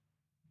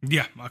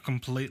 Yeah, I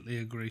completely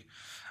agree.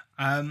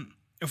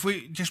 If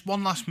we just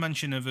one last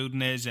mention of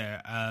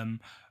Udinese,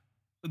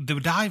 they were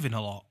diving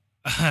a lot.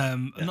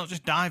 Not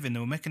just diving, they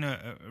were making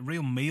a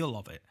real meal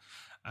of it.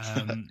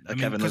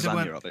 Because there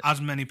weren't as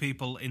many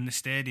people in the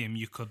stadium,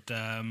 you could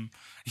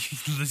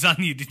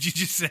lasagna. Did you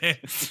just say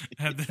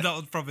that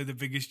was probably the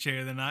biggest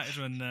cheer of the night, is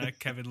when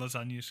Kevin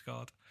Lasagna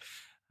scored.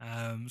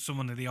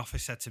 Someone in the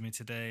office said to me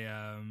today,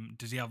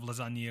 "Does he have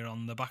lasagna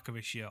on the back of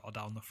his shirt or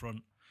down the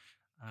front?"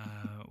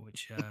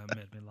 Which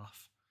made me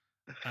laugh.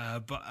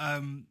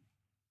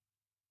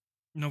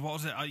 No, what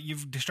was it?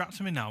 You've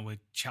distracted me now with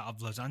chat of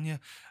lasagna.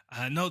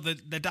 No,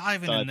 they're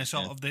diving and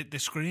they're they're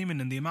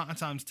screaming, and the amount of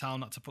times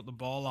Town had to put the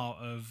ball out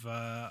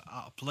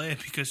of play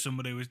because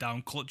somebody was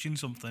down clutching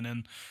something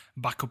and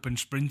back up and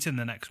sprinting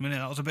the next minute.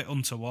 That was a bit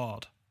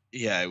untoward.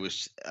 Yeah, it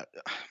was.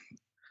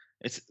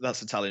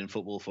 That's Italian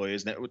football for you,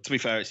 isn't it? To be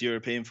fair, it's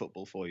European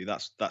football for you.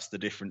 That's the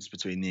difference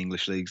between the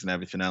English leagues and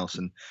everything else.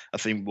 And I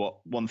think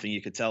one thing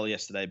you could tell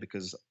yesterday,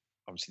 because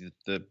obviously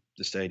the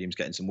stadium's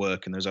getting some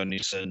work and there's only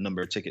a certain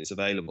number of tickets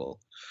available,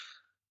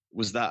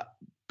 was that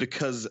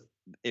because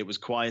it was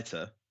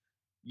quieter,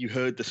 you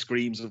heard the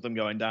screams of them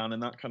going down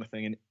and that kind of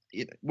thing. And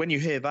when you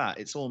hear that,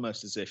 it's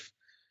almost as if,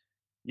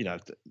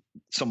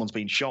 someone's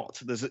been shot.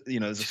 There's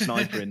a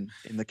sniper in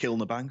the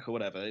Kilner Bank or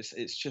whatever.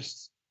 It's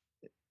just,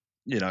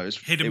 it's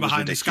hidden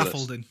behind the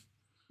scaffolding.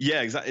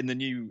 Yeah, exactly. In the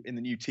new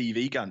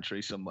TV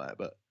gantry somewhere,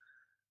 but.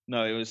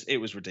 No, it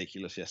was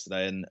ridiculous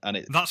yesterday, and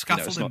that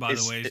scaffolding, by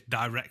the way, is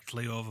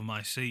directly over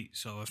my seat.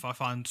 So if I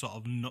find sort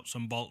of nuts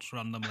and bolts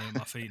randomly on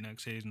my feet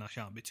next season, I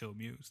shan't be too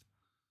amused.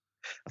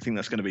 I think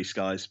that's going to be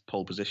Sky's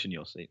pole position.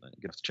 Your seat, mate.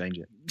 You have to change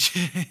it.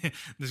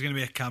 There's going to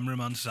be a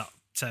cameraman sat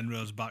 10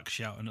 rows back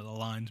shouting at the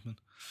linesman.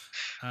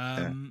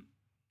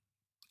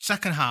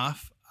 Second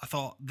half, I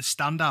thought the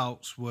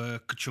standouts were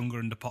Kachunga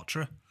and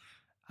Depotre.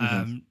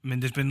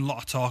 There's been a lot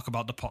of talk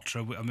about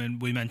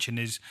Depotre. We mentioned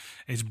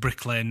his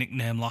bricklayer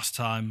nickname last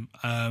time,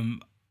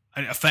 and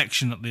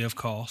affectionately, of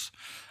course.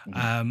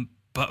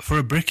 But for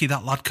a brickie,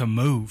 that lad can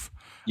move.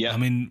 Yeah.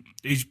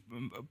 He's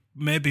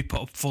maybe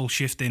put a full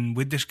shift in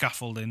with the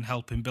scaffolding,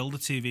 helping build a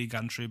TV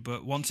gantry,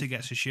 but once he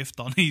gets a shift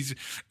on, he's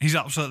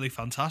absolutely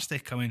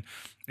fantastic.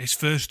 His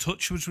first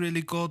touch was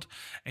really good.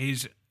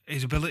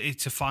 His ability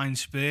to find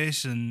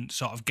space and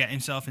sort of get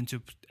himself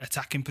into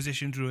attacking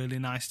positions really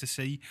nice to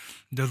see.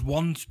 There's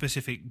one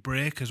specific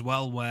break as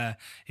well where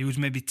he was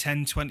maybe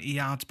 10, 20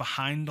 yards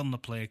behind on the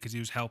play because he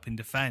was helping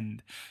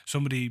defend.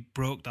 Somebody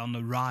broke down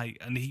the right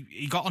and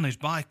he got on his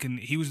bike and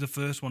he was the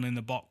first one in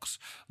the box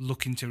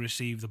looking to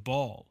receive the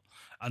ball.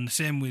 And the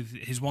same with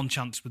his one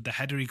chance with the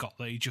header he got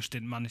that he just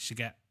didn't manage to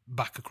get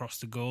back across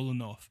the goal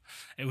enough.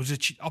 It was an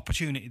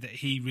opportunity that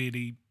he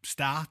really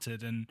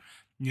started, and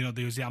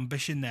there was the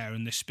ambition there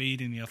and the speed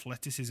and the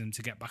athleticism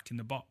to get back in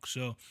the box.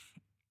 So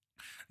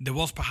There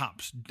was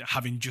perhaps,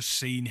 having just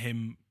seen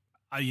him,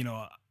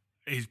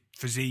 his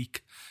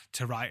physique,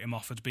 to write him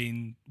off as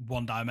being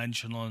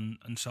one-dimensional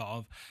and sort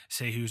of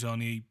say he was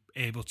only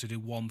able to do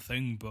one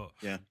thing. But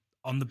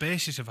on the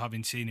basis of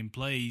having seen him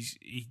play,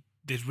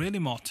 there's really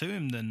more to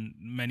him than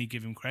many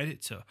give him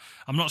credit to.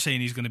 I'm not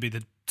saying he's going to be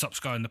the top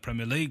scorer in the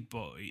Premier League,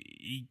 but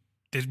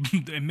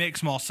it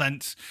makes more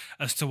sense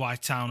as to why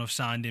Town have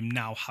signed him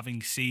now,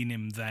 having seen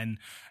him, than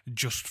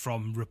just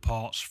from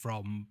reports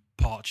from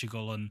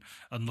Portugal and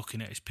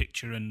looking at his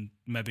picture and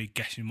maybe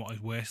guessing what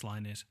his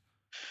waistline is.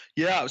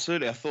 Yeah,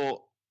 absolutely. I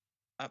thought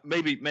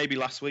maybe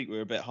last week we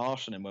were a bit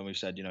harsh on him when we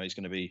said, he's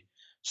going to be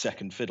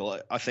second fiddle.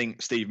 I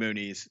think Steve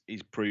Mooney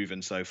he's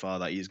proven so far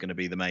that he's going to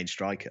be the main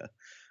striker.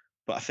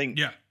 But I think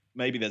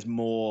maybe there's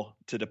more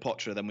to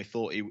Depotre than we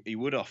thought he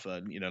would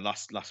offer.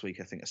 Last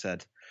week I think I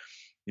said,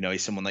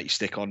 he's someone that you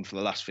stick on for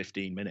the last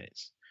 15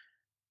 minutes.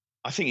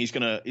 I think he's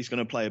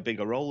gonna play a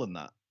bigger role than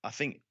that. I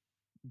think,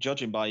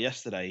 judging by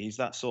yesterday, he's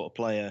that sort of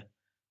player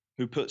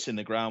who puts in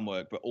the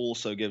groundwork but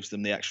also gives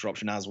them the extra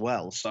option as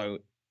well. So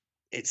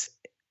it's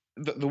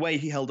the way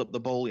he held up the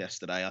ball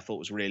yesterday, I thought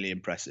was really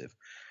impressive.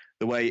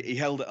 The way he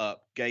held it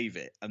up, gave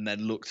it, and then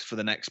looked for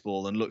the next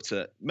ball and looked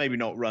at maybe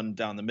not run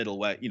down the middle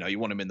where, you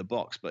want him in the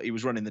box, but he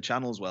was running the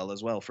channels well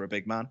as well for a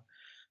big man.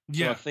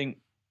 Yeah. So I think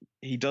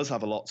he does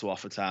have a lot to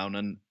offer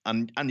Town,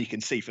 and you can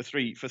see for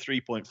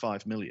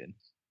 3.5 million.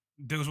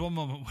 There was one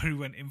moment where he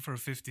went in for a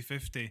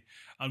 50-50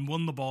 and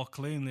won the ball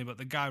cleanly, but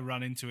the guy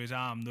ran into his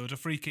arm. There was a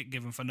free kick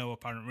given for no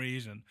apparent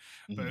reason,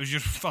 but it was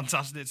just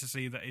fantastic to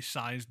see that his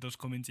size does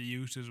come into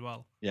use as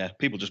well. Yeah,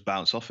 people just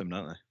bounce off him,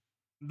 don't they?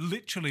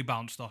 Literally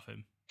bounced off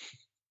him.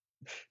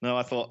 No,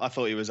 I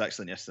thought he was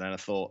excellent yesterday,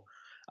 and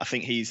I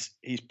think he's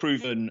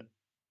proven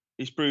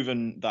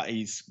that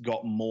he's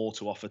got more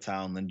to offer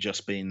Town than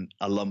just being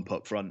a lump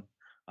up front.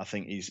 I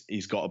think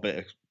he's got a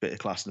bit of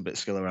class and a bit of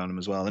skill around him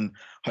as well, and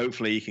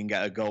hopefully he can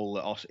get a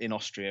goal in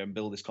Austria and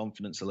build his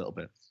confidence a little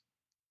bit.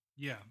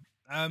 Yeah,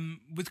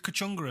 with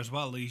Kachunga as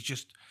well,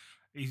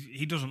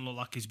 he doesn't look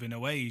like he's been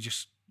away.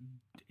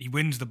 He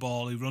wins the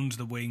ball, he runs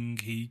the wing,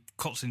 he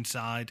cuts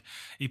inside.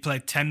 He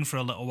played 10 for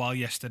a little while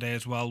yesterday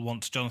as well,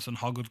 once Jonathan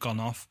Hogg had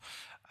gone off,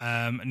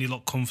 and he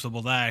looked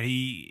comfortable there.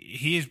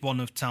 He is one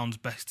of Town's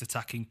best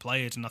attacking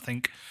players, and I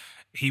think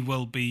he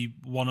will be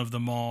one of the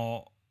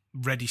more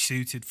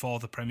ready-suited for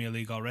the Premier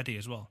League already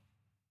as well.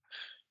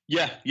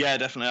 Yeah,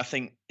 definitely. I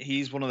think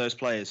he's one of those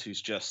players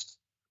who's just,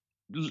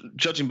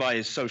 judging by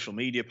his social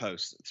media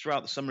posts,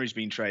 throughout the summer he's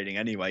been training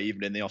anyway,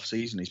 even in the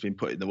off-season he's been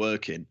putting the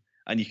work in.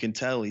 And you can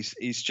tell he's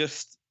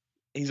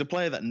a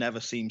player that never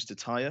seems to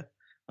tire.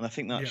 And I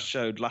think that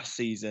showed last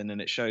season,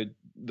 and it showed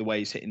the way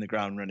he's hitting the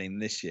ground running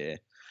this year.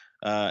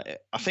 I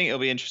think it'll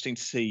be interesting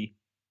to see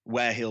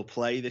where he'll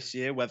play this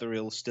year, whether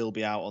he'll still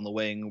be out on the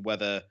wing,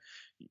 whether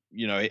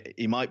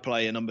he might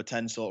play a number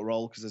 10 sort of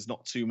role, because there's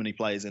not too many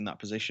players in that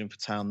position for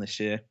Town this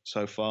year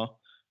so far.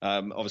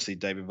 Obviously,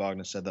 David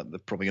Wagner said that they're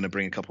probably going to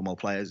bring a couple more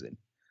players in.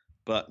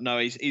 But no,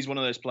 he's one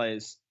of those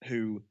players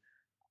who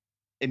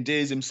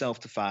endears himself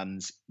to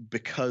fans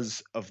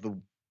because of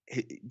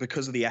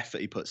the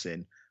effort he puts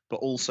in, but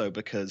also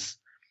because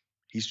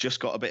he's just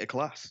got a bit of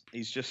class.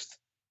 He's just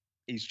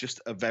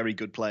a very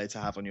good player to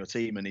have on your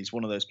team, and he's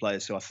one of those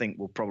players who I think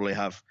will probably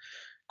have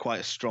quite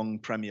a strong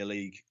Premier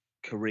League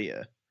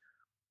career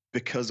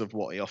because of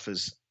what he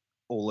offers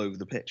all over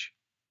the pitch.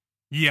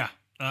 Yeah,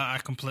 I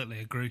completely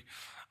agree.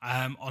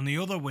 On the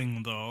other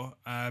wing, though,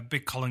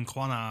 big Colin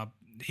Quanar,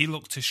 he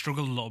looked to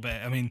struggle a little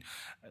bit. I mean,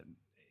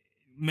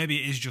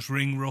 maybe it is just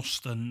ring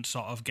rust and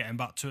sort of getting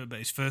back to it, but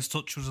his first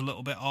touch was a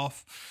little bit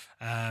off.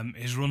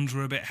 His runs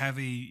were a bit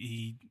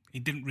heavy. He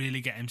didn't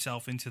really get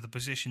himself into the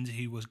positions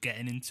he was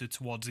getting into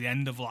towards the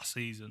end of last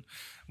season.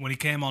 When he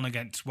came on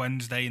against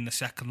Wednesday in the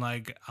second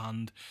leg,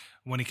 and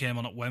when he came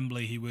on at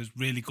Wembley, he was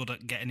really good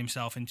at getting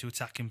himself into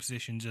attacking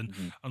positions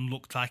and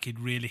looked like he'd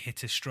really hit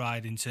his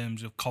stride in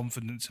terms of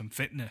confidence and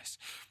fitness.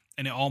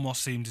 And it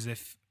almost seems as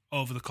if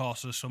over the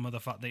course of the summer,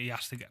 the fact that he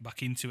has to get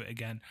back into it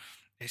again,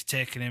 it's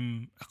taken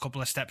him a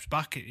couple of steps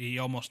back. He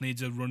almost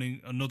needs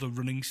another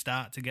running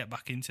start to get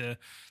back into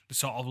the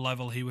sort of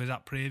level he was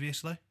at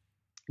previously.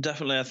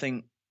 Definitely, I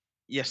think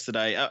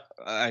yesterday,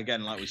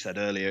 again, like we said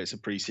earlier, it's a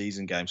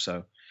pre-season game,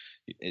 so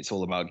it's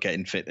all about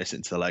getting fitness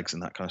into the legs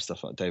and that kind of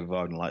stuff, like David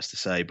Wagner likes to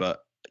say. But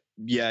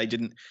yeah, he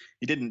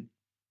didn't.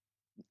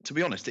 To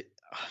be honest,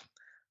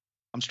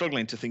 I'm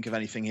struggling to think of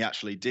anything he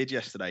actually did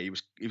yesterday. He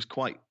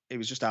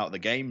was just out of the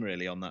game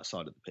really on that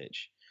side of the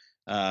pitch.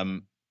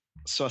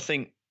 So I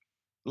think,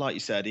 like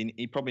you said,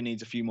 he probably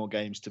needs a few more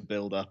games to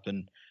build up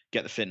and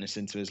get the fitness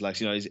into his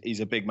legs. He's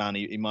a big man.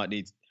 He might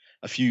need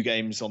a few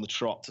games on the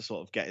trot to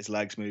sort of get his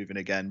legs moving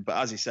again. But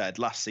as he said,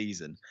 last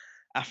season,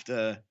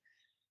 after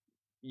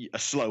a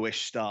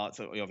slowish start,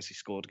 so he obviously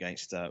scored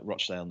against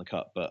Rochdale in the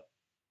Cup, but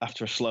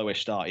after a slowish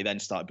start, he then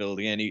started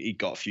building in. He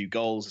got a few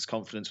goals, his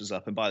confidence was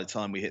up, and by the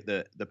time we hit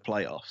the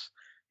playoffs,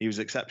 he was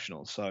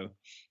exceptional. So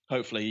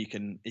hopefully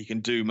he can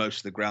do most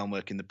of the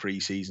groundwork in the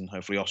pre-season.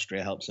 Hopefully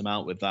Austria helps him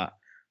out with that.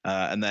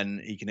 And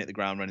then he can hit the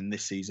ground running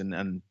this season.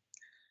 And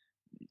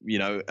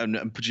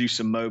and produce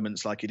some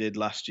moments like he did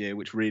last year,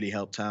 which really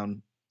helped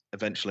Town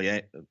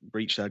eventually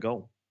reach their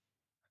goal.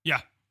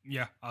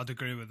 Yeah, I'd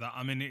agree with that.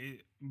 I mean,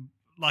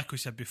 like we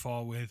said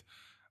before, with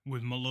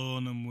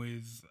Malone and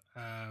with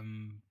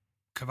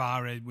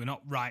Cavari, we're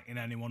not writing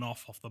anyone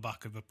off the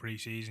back of a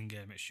pre-season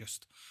game. It's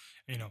just,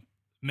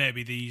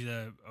 maybe these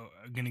are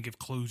going to give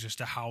clues as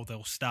to how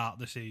they'll start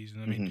the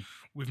season. I mean,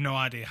 we've no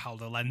idea how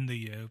they'll end the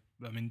year.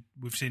 I mean,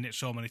 we've seen it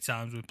so many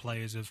times with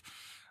players have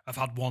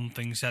had one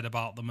thing said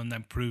about them and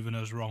then proven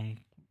us wrong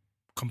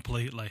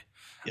completely.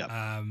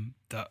 Yeah.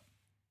 That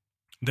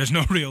there's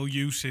no real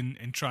use in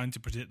trying to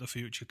predict the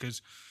future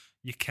because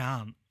you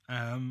can't.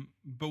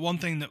 But one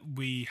thing that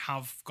we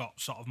have got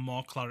sort of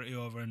more clarity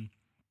over, and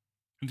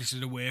this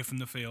is away from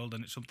the field,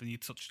 and it's something you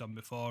touched on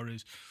before,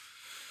 is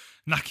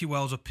Nahki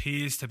Wells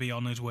appears to be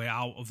on his way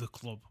out of the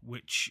club,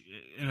 which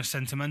in a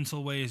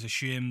sentimental way is a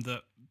shame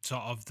that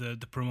sort of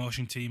the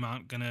promotion team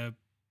aren't going to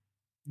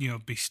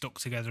be stuck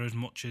together as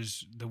much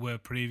as they were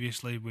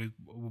previously, with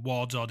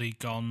Ward's Oddie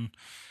gone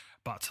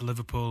back to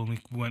Liverpool and we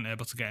weren't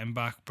able to get him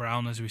back.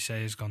 Brown, as we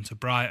say, has gone to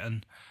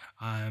Brighton.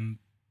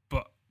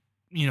 But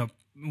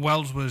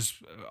Wells was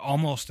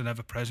almost an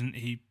ever-present.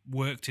 He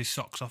worked his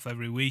socks off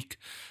every week.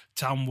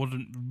 Town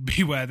wouldn't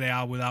be where they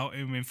are without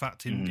him. In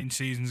fact, in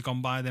seasons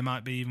gone by, they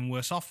might be even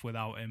worse off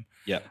without him.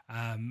 Yeah.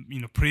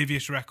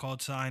 Previous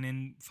record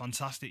signing,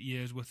 fantastic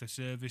years with the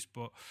service,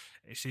 but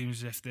it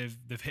seems as if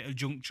they've hit a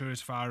juncture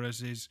as far as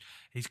his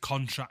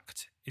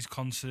contract is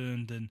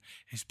concerned and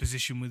his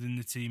position within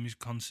the team is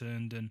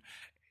concerned, and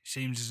it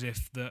seems as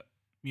if that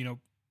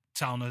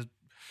Town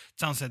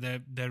said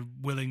they're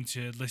willing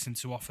to listen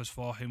to offers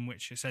for him,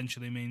 which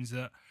essentially means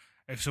that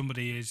if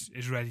somebody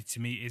is ready to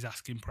meet his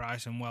asking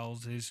price and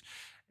Wells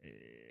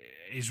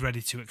is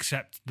ready to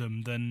accept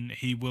them, then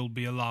he will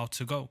be allowed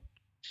to go.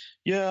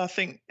 Yeah, I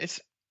think it's,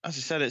 as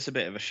you said, it's a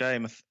bit of a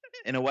shame.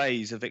 In a way,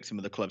 he's a victim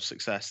of the club's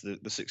success,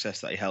 the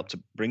success that he helped to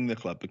bring the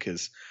club,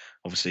 because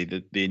obviously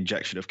the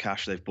injection of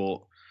cash, they've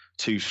bought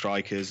 2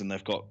 strikers and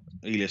they've got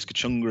Elias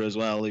Kachunga as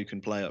well, who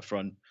can play up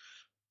front.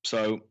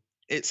 So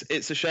it's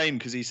a shame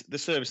because the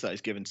service that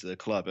he's given to the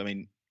club. I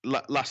mean,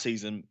 last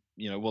season,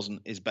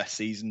 wasn't his best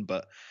season,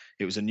 but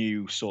it was a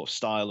new sort of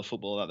style of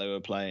football that they were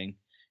playing.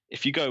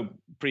 If you go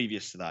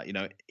previous to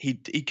that, he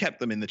kept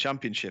them in the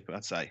Championship.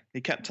 I'd say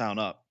he kept Town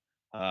up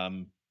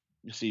the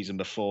season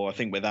before. I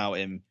think without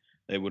him,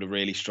 they would have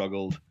really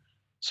struggled.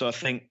 So I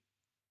think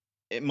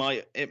it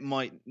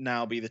might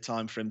now be the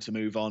time for him to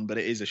move on, but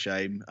it is a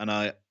shame, and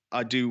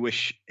I do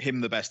wish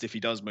him the best if he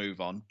does move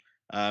on.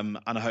 And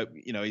I hope,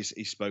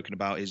 he's spoken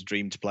about his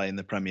dream to play in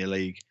the Premier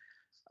League.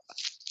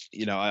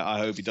 I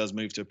hope he does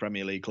move to a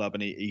Premier League club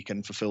and he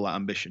can fulfill that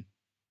ambition.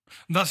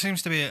 That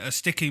seems to be a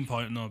sticking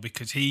point, though,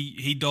 because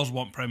he does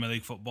want Premier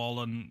League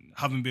football, and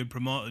having been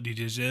promoted, he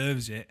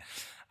deserves it.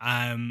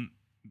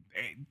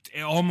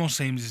 It almost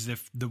seems as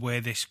if the way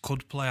this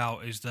could play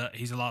out is that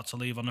he's allowed to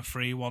leave on a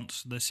free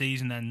once the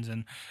season ends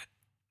and,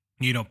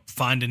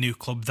 find a new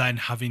club then,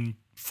 having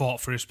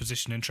fought for his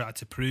position and tried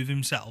to prove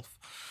himself.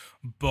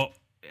 But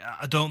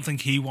I don't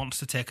think he wants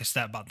to take a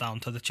step back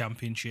down to the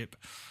Championship,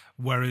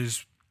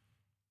 whereas,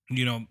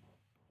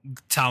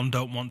 Town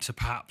don't want to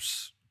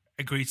perhaps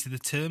agree to the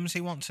terms he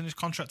wants in his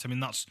contract. I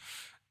mean, that's,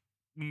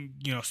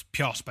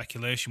 pure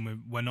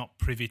speculation. We're not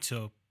privy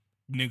to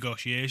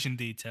negotiation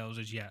details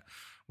as yet.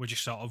 We're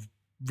just sort of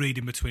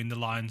reading between the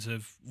lines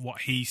of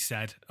what he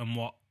said and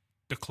what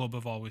the club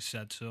have always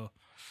said. So,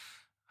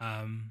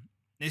 as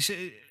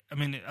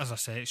I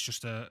say, it's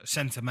just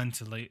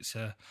sentimentally, it's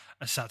a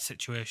sad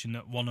situation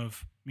that one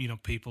of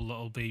people that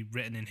will be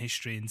written in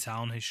history, in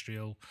Town history,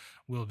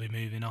 will be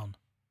moving on.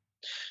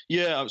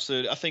 Yeah,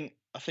 absolutely. I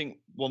think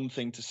one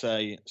thing to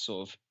say,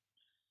 sort of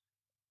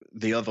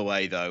the other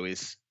way though,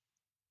 is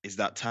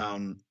that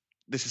Town.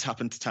 This has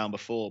happened to Town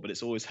before, but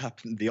it's always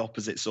happened the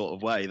opposite sort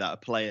of way, that a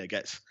player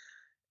gets,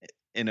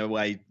 in a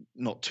way,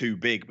 not too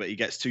big, but he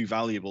gets too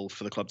valuable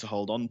for the club to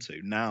hold on to.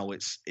 Now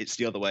it's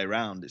the other way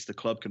around. It's the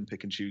club can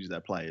pick and choose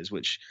their players,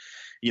 which,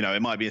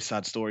 it might be a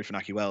sad story for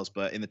Nahki Wells,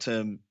 but in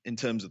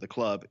terms of the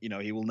club,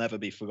 he will never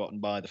be forgotten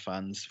by the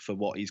fans for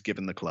what he's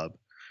given the club.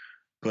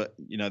 But,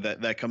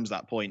 there comes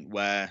that point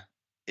where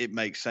it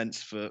makes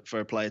sense for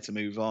a player to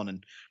move on.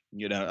 And,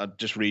 I'm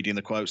just reading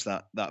the quotes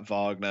that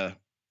Wagner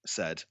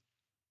said.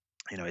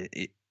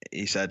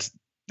 He said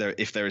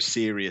if there is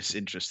serious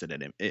interest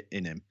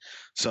in him.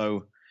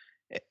 So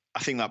I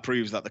think that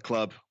proves that the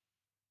club,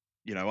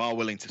 are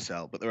willing to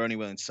sell, but they're only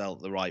willing to sell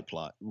at the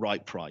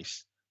right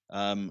price.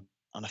 And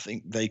I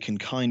think they can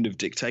kind of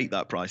dictate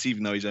that price,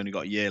 even though he's only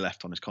got a year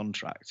left on his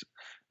contract.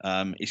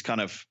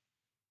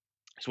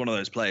 It's one of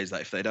those players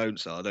that if they don't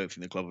sell, I don't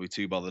think the club will be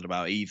too bothered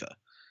about either.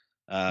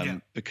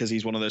 Because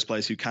he's one of those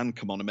players who can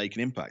come on and make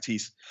an impact.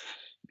 He's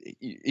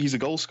a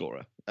goal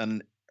scorer,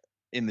 and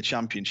in the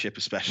Championship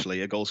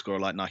especially, a goal scorer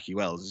like Nahki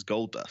Wells is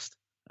gold dust.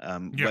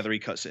 Whether he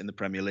cuts it in the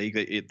Premier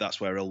League,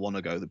 that's where he'll want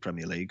to go, the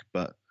Premier League.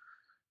 But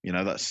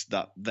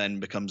that then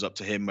becomes up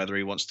to him whether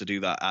he wants to do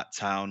that at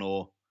Town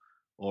or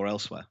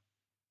elsewhere.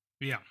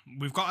 Yeah,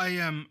 we've got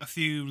a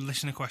few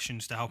listener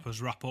questions to help us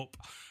wrap up.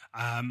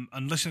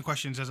 And listener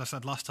questions, as I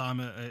said last time,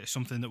 is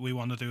something that we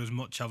want to do as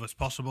much of as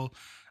possible.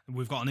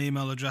 We've got an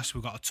email address,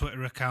 we've got a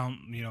Twitter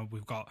account,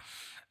 we've got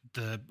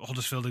the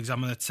Huddersfield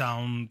Examiner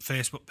Town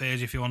Facebook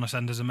page if you want to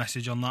send us a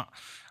message on that.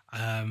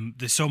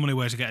 There's so many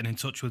ways of getting in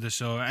touch with us,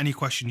 so any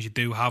questions you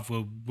do have,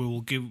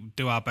 we'll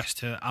do our best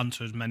to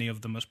answer as many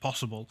of them as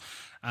possible.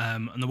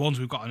 And the ones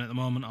we've got in at the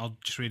moment, I'll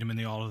just read them in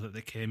the order that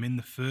they came in.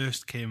 The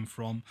first came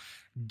from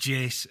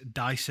Jace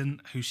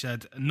Dyson, who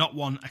said, not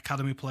one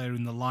academy player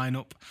in the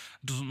lineup,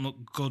 doesn't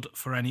look good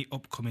for any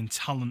upcoming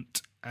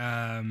talent.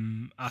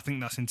 I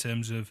think that's in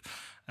terms of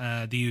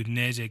the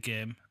Udinese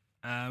game.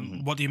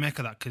 What do you make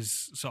of that?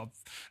 Because sort of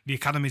the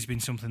academy's been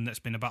something that's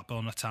been a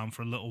backbone of Town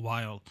for a little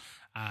while.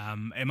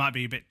 It might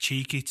be a bit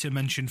cheeky to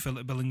mention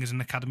Philip Billing as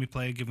an academy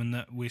player, given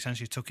that we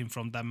essentially took him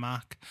from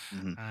Denmark.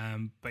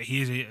 But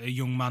he is a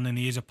young man, and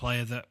he is a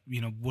player that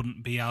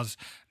wouldn't be as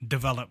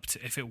developed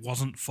if it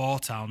wasn't for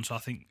Town. So I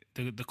think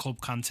the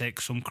club can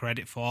take some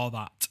credit for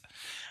that.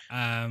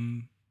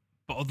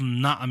 But other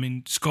than that, I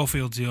mean,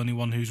 Schofield's the only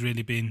one who's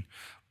really been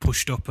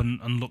pushed up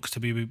and looks to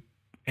be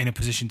in a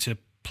position to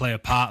play a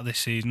part this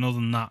season. Other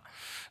than that,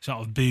 sort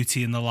of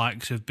Booty and the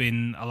likes have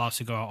been allowed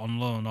to go out on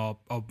loan, or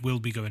will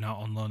be going out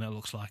on loan, it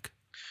looks like.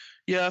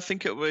 Yeah,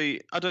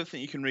 I don't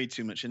think you can read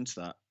too much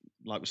into that.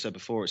 Like we said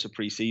before, it's a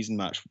pre-season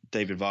match.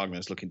 David Wagner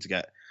is looking to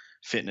get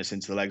fitness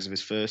into the legs of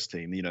his first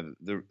team.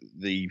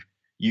 The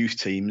youth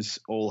teams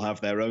all have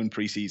their own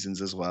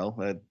pre-seasons as well.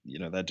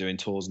 They're doing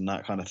tours and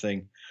that kind of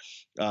thing.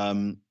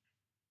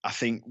 I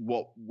think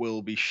what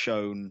will be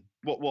shown,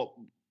 what will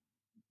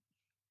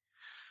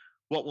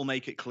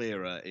make it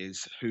clearer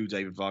is who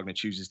David Wagner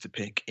chooses to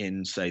pick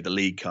in, say, the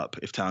League Cup,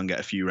 if Town get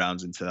a few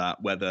rounds into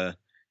that, whether,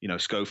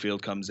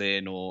 Schofield comes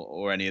in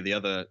or any of the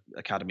other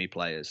academy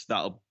players.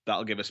 That'll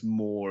give us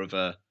more of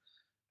an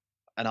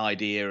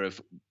idea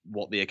of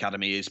what the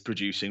academy is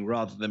producing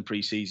rather than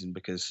pre-season,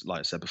 because, like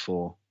I said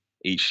before,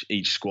 each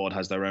squad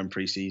has their own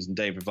pre-season.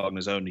 David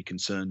Wagner's only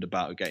concerned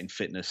about getting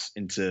fitness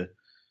into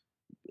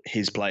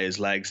his players'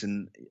 legs,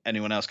 and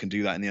anyone else can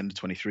do that in the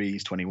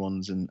under-23s,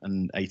 21s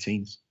and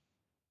 18s.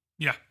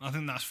 Yeah, I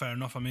think that's fair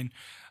enough. I mean,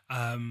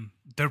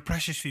 there are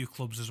precious few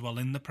clubs as well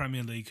in the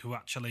Premier League who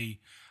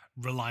actually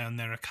rely on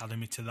their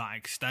academy to that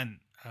extent.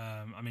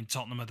 I mean,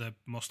 Tottenham are the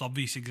most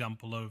obvious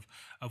example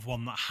of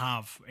one that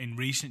have in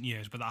recent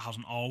years, but that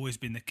hasn't always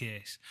been the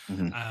case.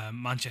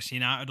 Manchester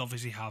United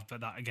obviously have,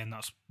 but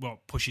that's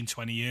pushing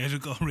 20 years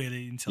ago,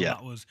 really, until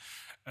that was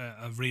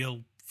a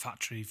real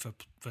factory for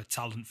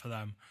talent for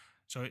them.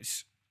 So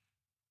it's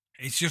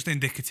just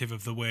indicative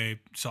of the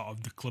way sort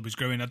of the club is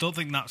growing. I don't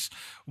think that's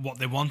what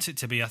they want it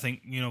to be. I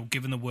think,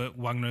 given the work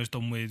Wagner has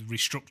done with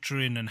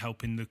restructuring and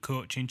helping the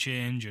coaching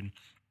change and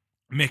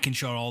making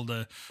sure all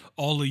the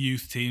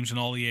youth teams and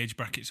all the age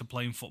brackets are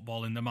playing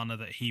football in the manner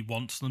that he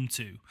wants them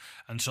to,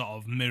 and sort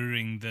of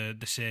mirroring the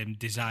same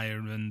desire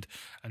and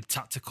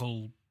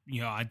tactical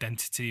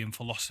identity and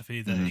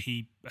philosophy that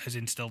he has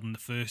instilled in the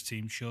first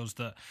team, shows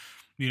that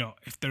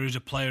if there is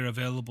a player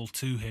available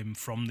to him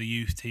from the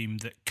youth team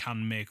that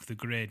can make the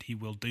grade, he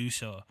will do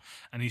so.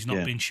 And he's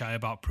not been shy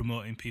about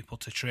promoting people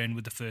to train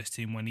with the first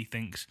team when he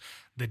thinks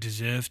they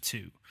deserve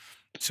to.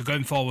 So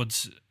going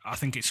forwards, I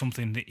think it's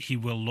something that he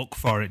will look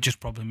for. It just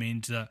probably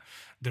means that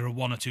there are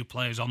one or two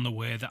players on the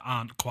way that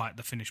aren't quite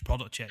the finished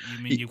product yet.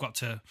 You've got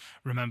to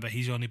remember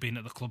he's only been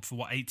at the club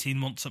for 18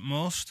 months at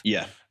most.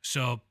 Yeah.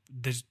 So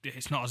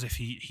it's not as if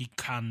he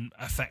can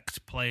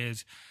affect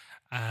players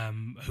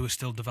who are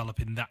still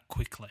developing that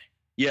quickly.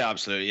 Yeah,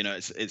 absolutely.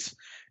 It's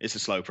a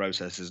slow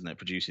process, isn't it?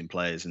 Producing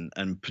players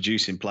and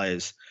producing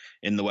players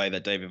in the way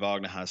that David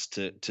Wagner has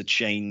to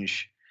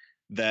change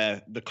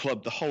the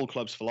whole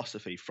club's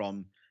philosophy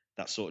from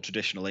that sort of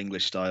traditional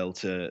English style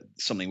to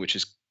something which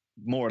is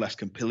more or less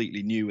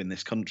completely new in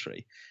this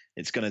country.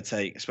 It's going to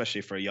take,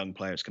 especially for a young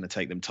player, it's going to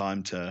take them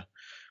time to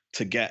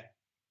get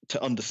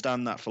to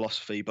understand that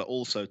philosophy, but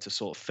also to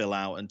sort of fill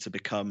out and to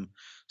become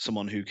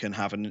someone who can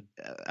have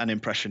an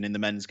impression in the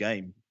men's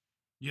game.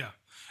 Yeah,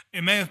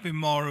 it may have been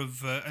more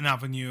of an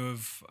avenue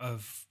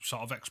of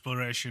sort of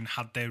exploration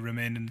had they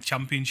remained in the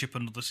Championship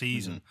another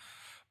season.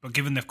 But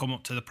given they've come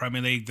up to the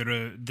Premier League,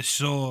 there's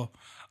so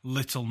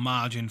little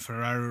margin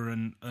for error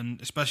and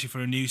especially for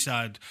a new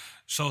side,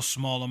 so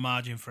small a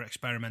margin for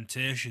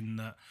experimentation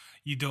that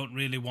you don't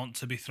really want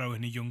to be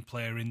throwing a young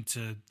player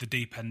into the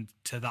deep end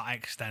to that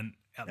extent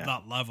at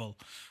that level,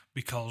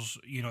 because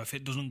if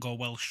it doesn't go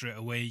well straight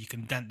away, you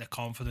can dent their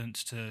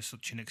confidence to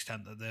such an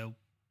extent that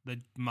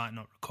they might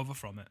not recover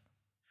from it.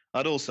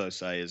 I'd also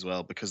say as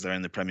well, because they're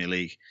in the Premier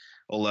League,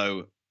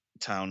 although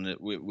Town,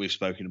 we've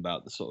spoken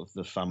about the sort of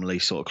the family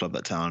sort of club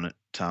that Town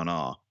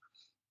are.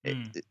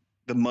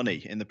 The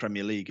money in the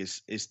Premier League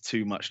is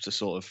too much to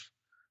sort of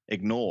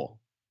ignore.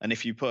 And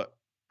if you put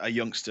a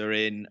youngster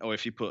in, or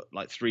if you put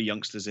like 3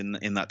 youngsters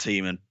in that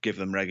team and give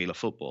them regular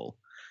football,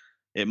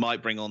 it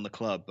might bring on the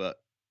club, but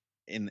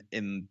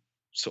in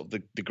sort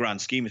of the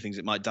grand scheme of things,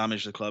 it might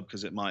damage the club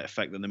because it might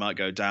affect them. They might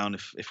go down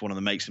if one of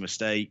them makes a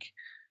mistake.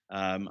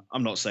 I'm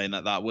not saying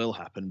that will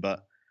happen,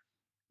 but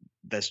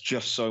there's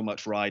just so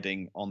much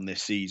riding on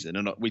this season.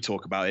 And we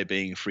talk about it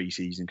being a free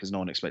season because no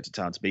one expected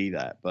Town to be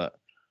there. But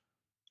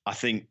I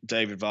think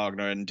David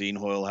Wagner and Dean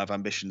Hoyle have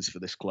ambitions for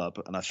this club.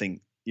 And I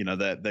think,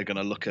 they're going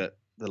to look at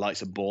the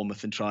likes of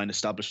Bournemouth and try and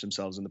establish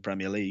themselves in the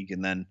Premier League.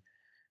 And then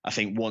I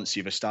think once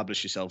you've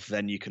established yourself,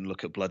 then you can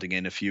look at blooding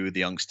in a few of the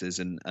youngsters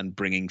and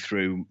bringing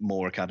through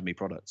more academy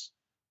products.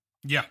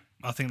 Yeah,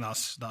 I think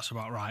that's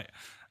about right.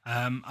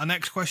 Our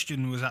next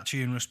question was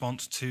actually in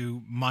response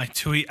to my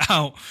tweet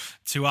out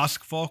to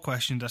ask 4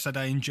 questions. I said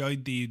I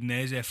enjoyed the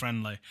Udinese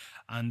friendly,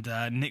 and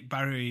Nick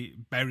Berry,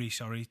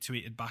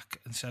 tweeted back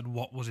and said,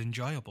 "What was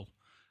enjoyable?"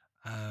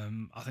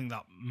 I think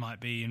that might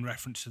be in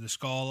reference to the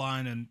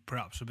scoreline and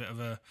perhaps a bit of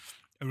a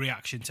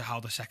reaction to how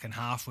the second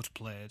half was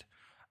played.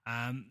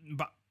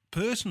 But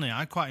personally,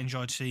 I quite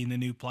enjoyed seeing the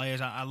new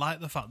players. I like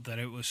the fact that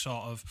it was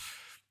sort of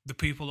the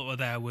people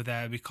that were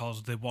there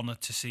because they wanted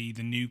to see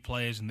the new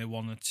players and they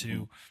wanted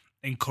to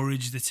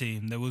encourage the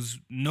team. There was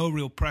no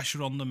real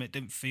pressure on them. It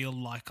didn't feel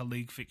like a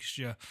league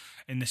fixture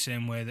in the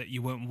same way that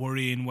you weren't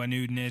worrying when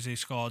Udinese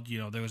scored.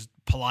 There was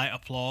polite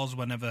applause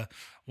whenever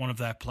one of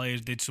their players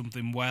did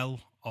something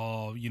well,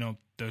 or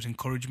there was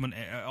encouragement.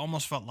 It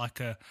almost felt like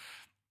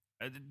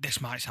this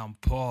might sound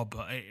poor,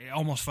 but it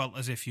almost felt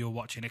as if you were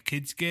watching a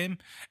kids' game,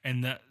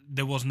 and that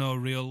there was no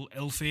real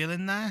ill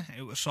feeling there.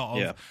 It was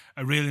sort of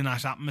a really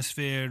nice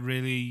atmosphere,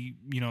 really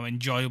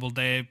enjoyable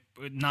day,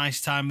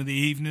 nice time of the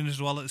evening as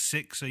well at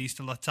 6, so you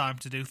still had time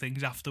to do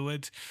things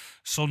afterwards.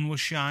 Sun was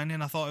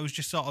shining. I thought it was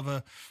just sort of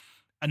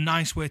a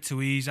nice way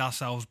to ease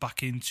ourselves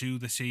back into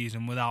the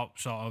season without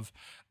sort of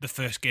the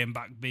first game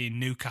back being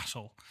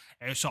Newcastle.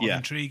 It was sort of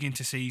intriguing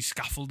to see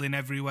scaffolding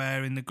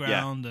everywhere in the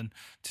ground and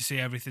to see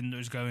everything that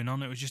was going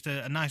on. It was just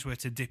a nice way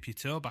to dip your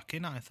toe back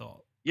in, I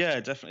thought. Yeah,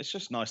 definitely. It's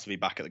just nice to be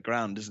back at the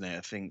ground, isn't it?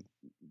 I think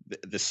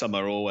the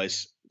summer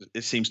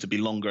it seems to be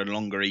longer and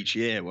longer each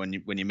year when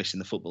you're missing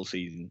the football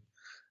season.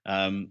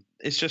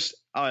 It's just,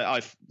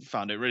 I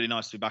found it really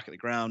nice to be back at the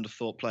ground. I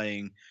thought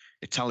playing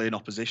Italian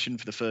opposition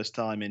for the first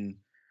time in,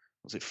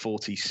 was it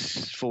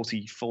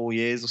 44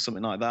 years or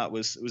something like that,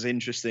 was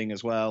interesting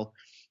as well.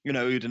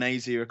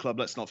 Udinese are a club,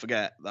 let's not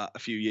forget that a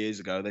few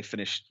years ago they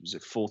finished, was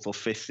it 4th or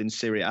 5th in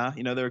Serie A?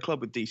 They're a club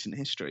with decent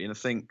history. And I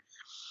think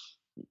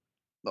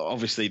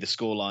obviously the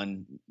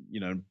scoreline,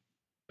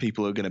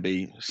 people are going to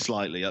be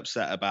slightly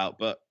upset about,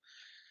 but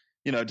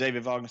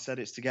David Wagner said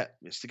it's to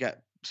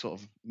get sort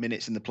of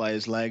minutes in the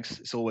players' legs.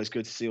 It's always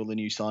good to see all the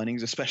new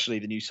signings, especially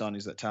the new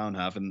signings that Town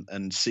have,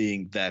 and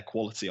seeing their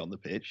quality on the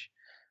pitch.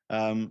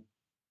 I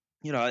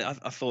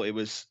thought it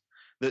was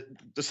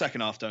the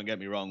second half, don't get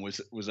me wrong,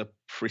 was a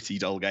pretty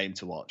dull game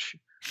to watch.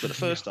 But the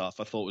first half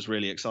I thought was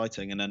really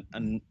exciting, and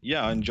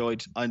I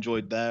enjoyed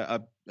there. I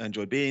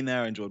enjoyed being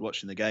there. I enjoyed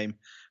watching the game,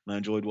 and I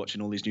enjoyed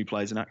watching all these new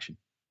players in action.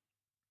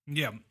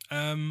 Yeah.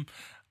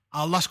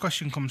 Our last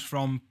question comes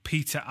from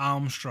Peter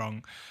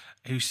Armstrong,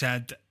 who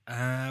said,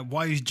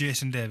 "Why is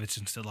Jason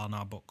Davidson still on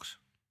our books?"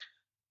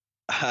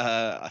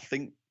 I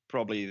think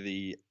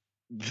probably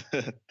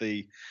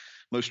the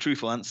most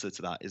truthful answer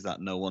to that is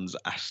that no one's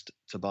asked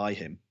to buy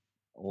him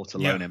or to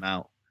loan him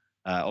out.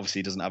 Obviously,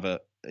 he doesn't have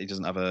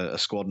a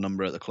squad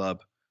number at the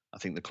club. I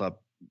think the club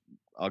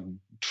are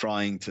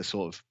trying to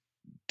sort of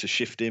to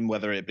shift him,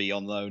 whether it be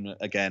on loan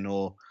again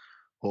or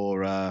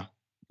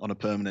on a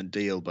permanent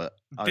deal. But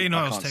Dean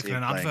Hoyle's taken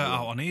an advert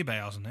out on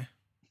eBay, hasn't he?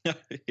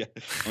 Yeah,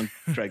 on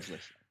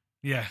Craigslist.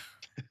 Yeah.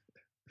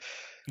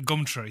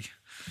 Gumtree.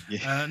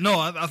 Yeah. No,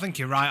 I think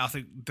you're right. I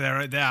think they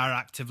are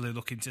actively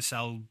looking to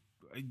sell.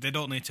 They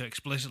don't need to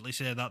explicitly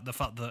say that. The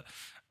fact that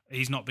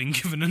he's not been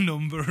given a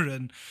number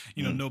and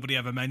nobody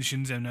ever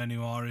mentions him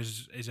anymore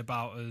is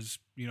about as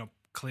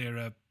clear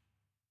a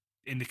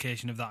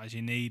indication of that as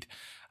you need.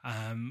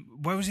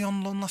 Where was he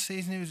on loan last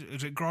season?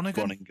 Was it Groningen?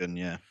 Groningen,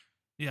 yeah.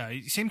 Yeah,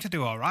 he seemed to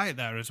do all right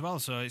there as well.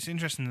 So it's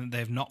interesting that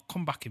they've not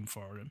come back in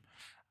for him.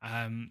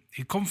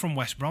 He'd come from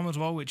West Brom as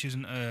well, which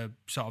isn't a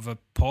sort of a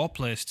poor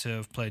place to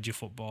have played your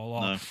football,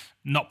 or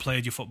not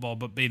played your football,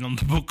 but been on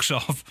the books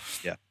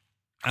of. Yeah.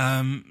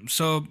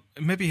 So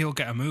maybe he'll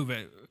get a move.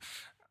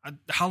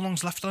 How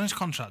long's left on his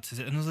contract? Is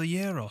it another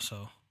year or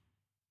so?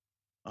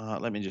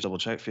 Let me just double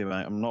check for you,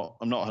 mate. I'm not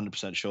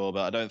 100% sure,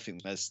 but I don't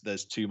think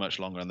there's too much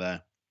longer in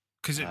there.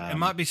 Because it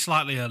might be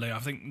slightly early. I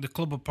think the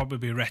club will probably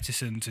be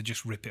reticent to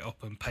just rip it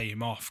up and pay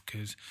him off,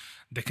 because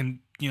they can,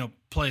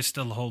 players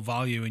still hold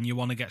value, and you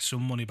want to get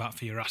some money back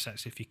for your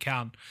assets if you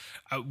can.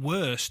 At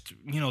worst,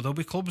 there'll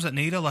be clubs that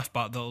need a left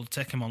back that'll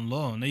take him on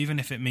loan, even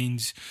if it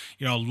means,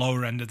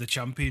 lower end of the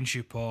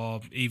Championship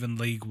or even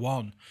League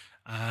One.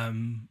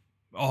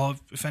 Or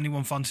if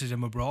anyone fancies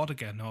him abroad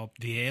again, or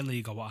the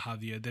A-League or what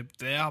have you,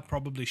 they are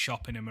probably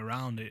shopping him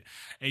around.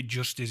 It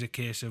just is a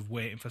case of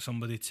waiting for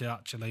somebody to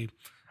actually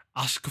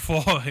ask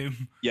for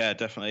him. Yeah,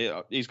 definitely.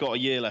 He's got a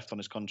year left on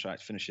his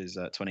contract, finishes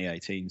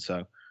 2018.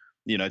 So,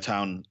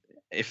 Town,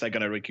 if they're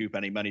going to recoup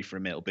any money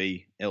from him,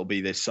 it'll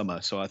be this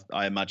summer. So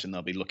I imagine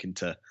they'll be looking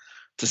to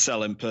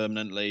sell him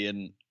permanently,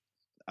 and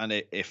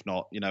if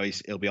not,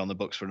 he'll be on the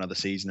books for another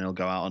season. He'll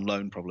go out on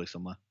loan probably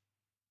somewhere.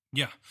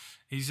 Yeah,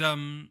 he's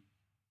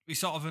he's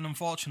sort of an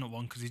unfortunate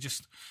one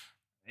because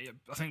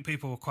I think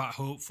people were quite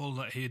hopeful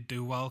that he'd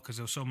do well because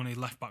there were so many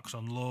left backs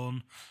on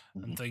loan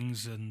and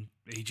things, and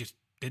he just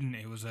didn't.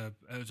 It was a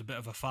bit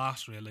of a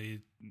farce,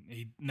 really.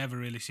 He never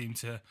really seemed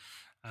to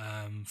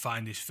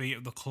find his feet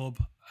at the club.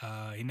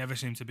 He never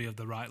seemed to be of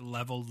the right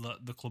level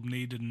that the club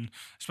needed, and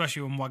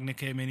especially when Wagner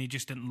came in, he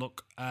just didn't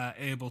look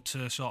able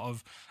to sort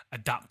of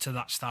adapt to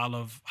that style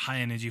of high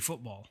energy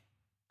football.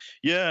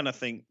 Yeah, and I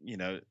think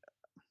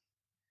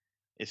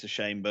it's a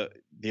shame, but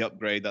the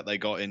upgrade that they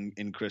got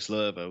in Chris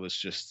Lerver was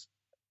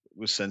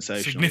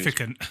sensational.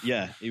 Significant.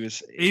 He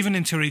was even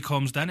in Tariq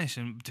Holmes-Dennis,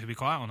 to be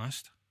quite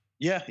honest.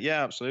 Yeah,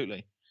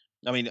 absolutely.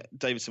 I mean,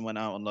 Davidson went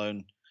out on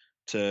loan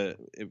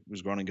it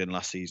was Groningen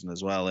last season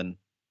as well, and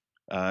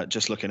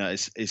just looking at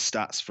his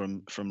stats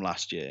from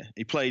last year,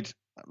 he played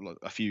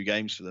a few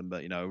games for them,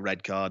 but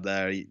red card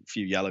there, a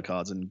few yellow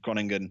cards, and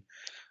Groningen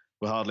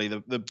were hardly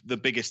the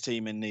biggest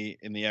team in the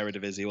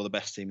Eredivisie or the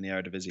best team in the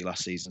Eredivisie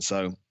last season.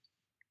 So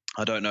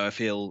I don't know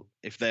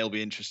if they'll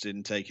be interested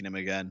in taking him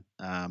again.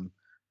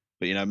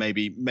 But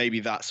maybe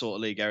that sort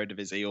of league,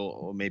 Eredivisie,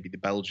 or maybe the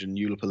Belgian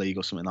Europa League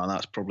or something like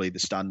that's probably the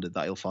standard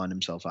that he'll find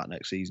himself at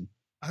next season.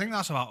 I think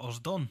that's about us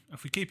done.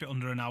 If we keep it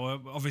under an hour,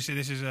 obviously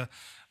this is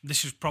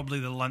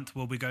probably the length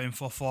we'll be going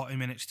for, 40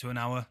 minutes to an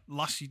hour.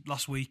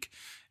 Last week,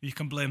 you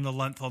can blame the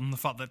length on the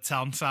fact that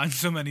Town signed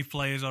so many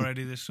players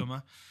already this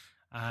summer.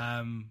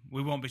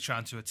 We won't be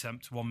trying to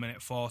attempt 1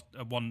 minute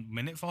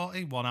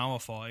 40, 1 hour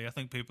 40. I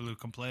think people who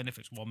complain if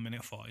it's 1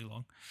 minute 40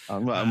 long.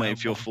 I'm waiting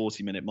for your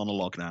 40-minute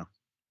monologue now.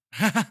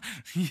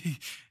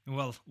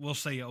 Well, we'll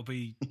see. It'll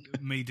be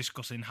me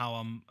discussing how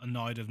I'm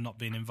annoyed of not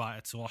being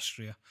invited to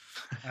Austria.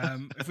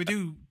 If we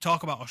do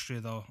talk about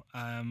Austria, though,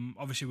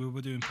 obviously we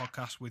were doing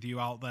podcasts with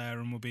you out there,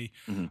 and we'll be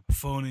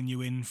phoning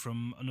you in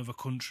from another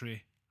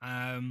country.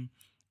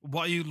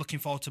 What are you looking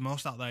forward to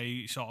most out there?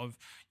 You'll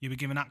be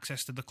given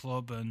access to the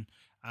club, and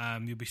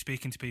you'll be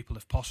speaking to people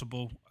if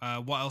possible.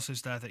 What else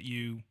is there that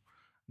you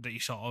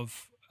sort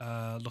of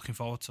looking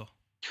forward to?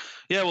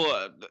 Yeah,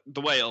 well, the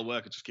way it'll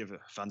work, I'll just give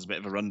fans a bit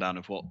of a rundown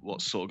of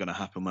what's sort of going to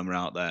happen when we're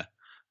out there.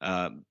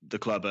 The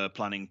club are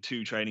planning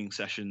 2 training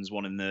sessions,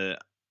 one in the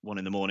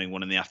morning,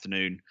 one in the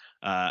afternoon,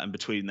 and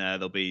between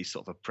there'll be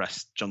sort of a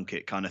press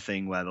junket kind of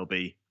thing where there'll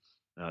be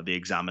the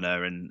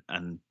examiner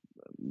and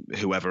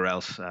whoever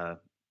else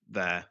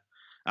there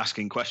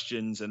asking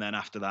questions, and then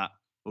after that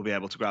we'll be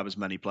able to grab as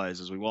many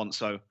players as we want.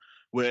 So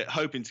we're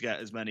hoping to get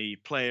as many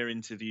player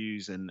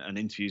interviews and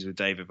interviews with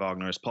David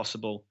Wagner as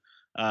possible.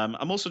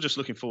 I'm also just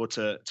looking forward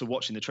to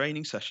watching the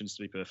training sessions,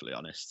 to be perfectly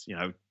honest.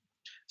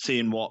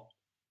 Seeing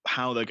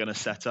how they're going to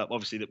set up.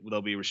 Obviously,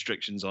 there'll be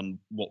restrictions on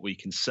what we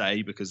can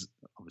say because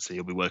obviously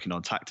you'll be working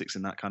on tactics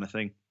and that kind of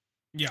thing.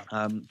 Yeah.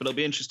 But it'll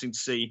be interesting to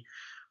see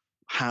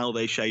how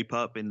they shape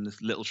up in the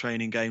little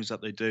training games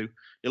that they do.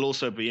 It'll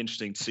also be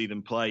interesting to see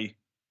them play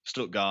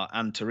Stuttgart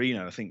and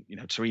Torino. I think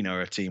Torino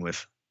are a team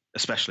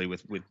especially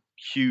with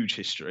huge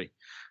history.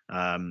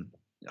 I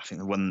think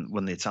they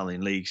won the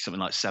Italian league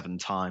something like 7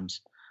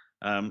 times.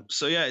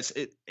 So yeah, it's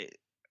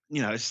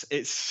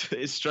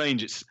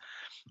strange. It's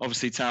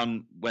obviously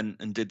Town went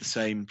and did the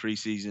same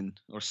preseason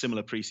or a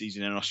similar preseason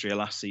in Austria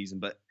last season,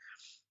 but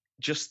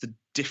just the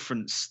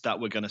difference that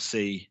we're going to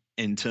see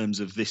in terms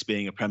of this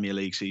being a Premier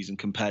League season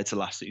compared to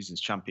last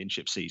season's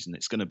Championship season,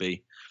 it's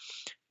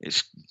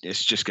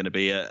just going to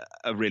be a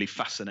really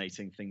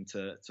fascinating thing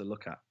to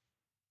look at.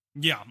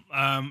 Yeah,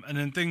 and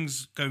then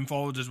things going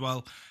forward as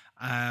well.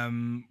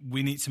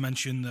 We need to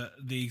mention that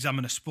the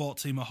Examiner Sport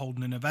team are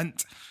holding an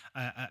event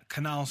at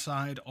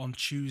Canalside on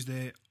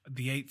Tuesday,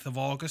 the 8th of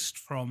August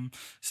from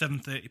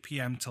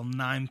 7:30pm till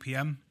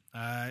 9pm.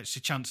 It's a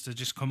chance to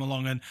just come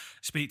along and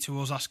speak to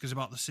us, ask us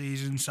about the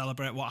season,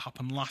 celebrate what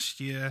happened last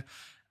year.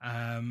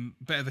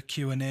 Bit of a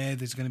Q&A.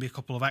 There's going to be a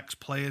couple of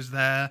ex-players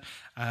there,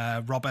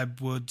 Rob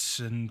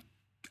Edwards and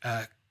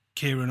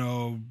Kieran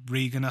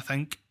O'Regan, I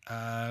think.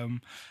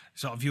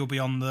 You'll be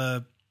on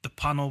the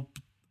panel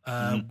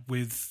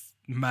with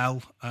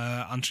Mel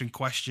answering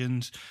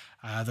questions.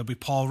 There'll be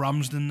Paul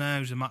Ramsden there,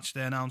 who's a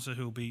matchday announcer,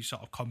 who'll be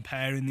sort of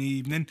comparing the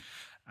evening.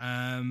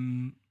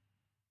 And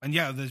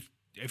yeah,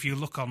 if you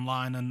look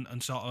online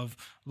and sort of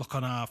look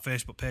on our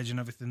Facebook page and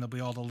everything, there'll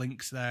be all the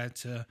links there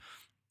to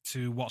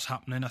what's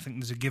happening. I think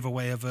there's a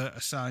giveaway of a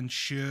signed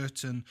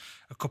shirt and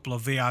a couple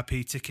of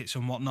VIP tickets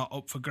and whatnot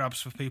up for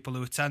grabs for people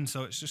who attend.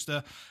 So it's just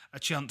a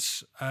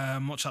chance,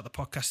 much like the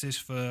podcast is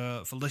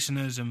for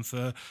listeners and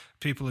for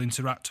people who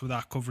interact with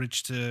our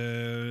coverage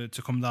to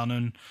come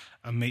down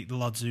and meet the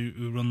lads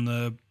who run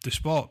the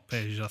sport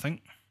page, I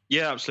think.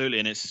 Yeah, absolutely.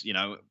 And it's,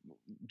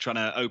 trying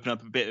to open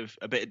up a bit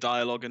of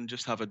dialogue and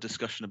just have a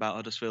discussion about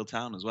Huddersfield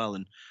Town as well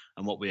and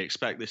what we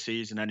expect this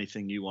season,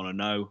 anything you want to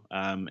know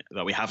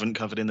that we haven't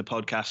covered in the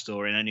podcast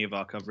or in any of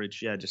our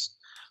coverage. Yeah, just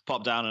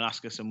pop down and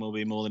ask us and we'll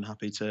be more than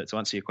happy to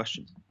answer your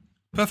questions.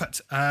 Perfect.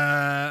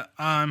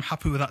 I'm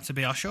happy with that to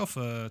be our show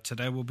for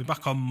today. We'll be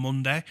back on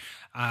Monday.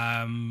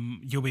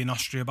 You'll be in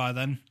Austria by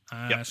then,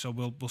 so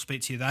we'll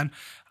speak to you then.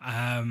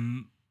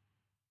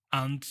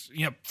 And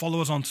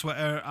follow us on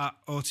Twitter at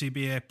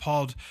OTBA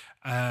Pod.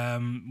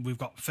 We've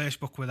got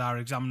Facebook with our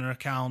Examiner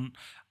account.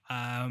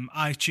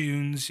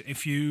 iTunes,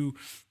 if you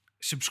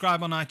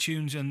subscribe on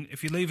iTunes and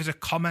if you leave us a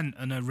comment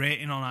and a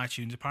rating on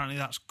iTunes, apparently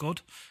that's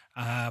good.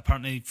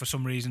 Apparently, for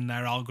some reason,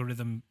 their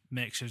algorithm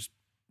makes us,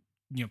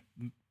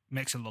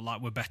 makes it look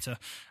like we're better.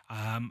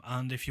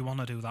 And if you want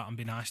to do that and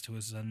be nice to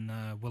us, then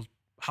we'll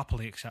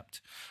happily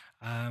accept.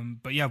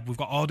 But yeah, we've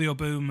got Audio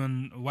Boom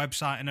and a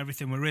website and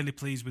everything. We're really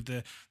pleased with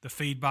the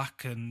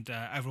feedback and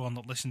everyone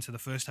that listened to the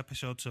first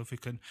episode. So if we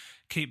can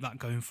keep that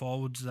going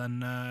forwards, then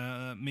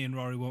me and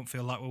Rory won't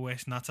feel like we're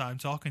wasting our time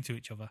talking to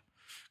each other.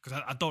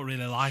 Because I don't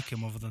really like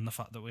him other than the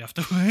fact that we have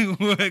to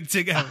work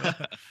together.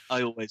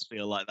 I always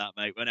feel like that,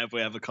 mate, whenever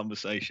we have a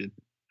conversation.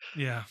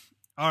 Yeah.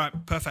 All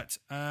right, perfect.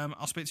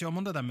 I'll speak to you on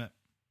Monday then, mate.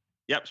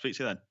 Yep, speak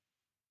to you then.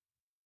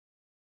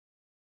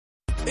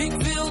 Ik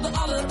wil de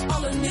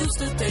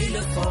allernieuwste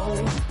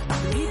telefoon,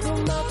 niet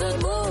omdat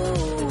het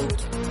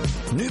moet.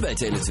 Nu bij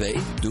Tele2,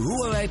 de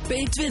Huawei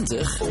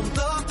P20.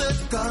 Omdat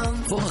het kan.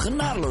 Voor een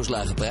genadeloos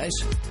lage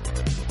prijs.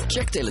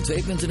 Check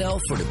tele2.nl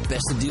voor de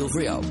beste deal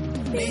voor jou.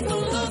 Niet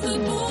omdat het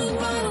moet,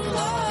 maar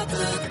omdat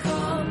het kan.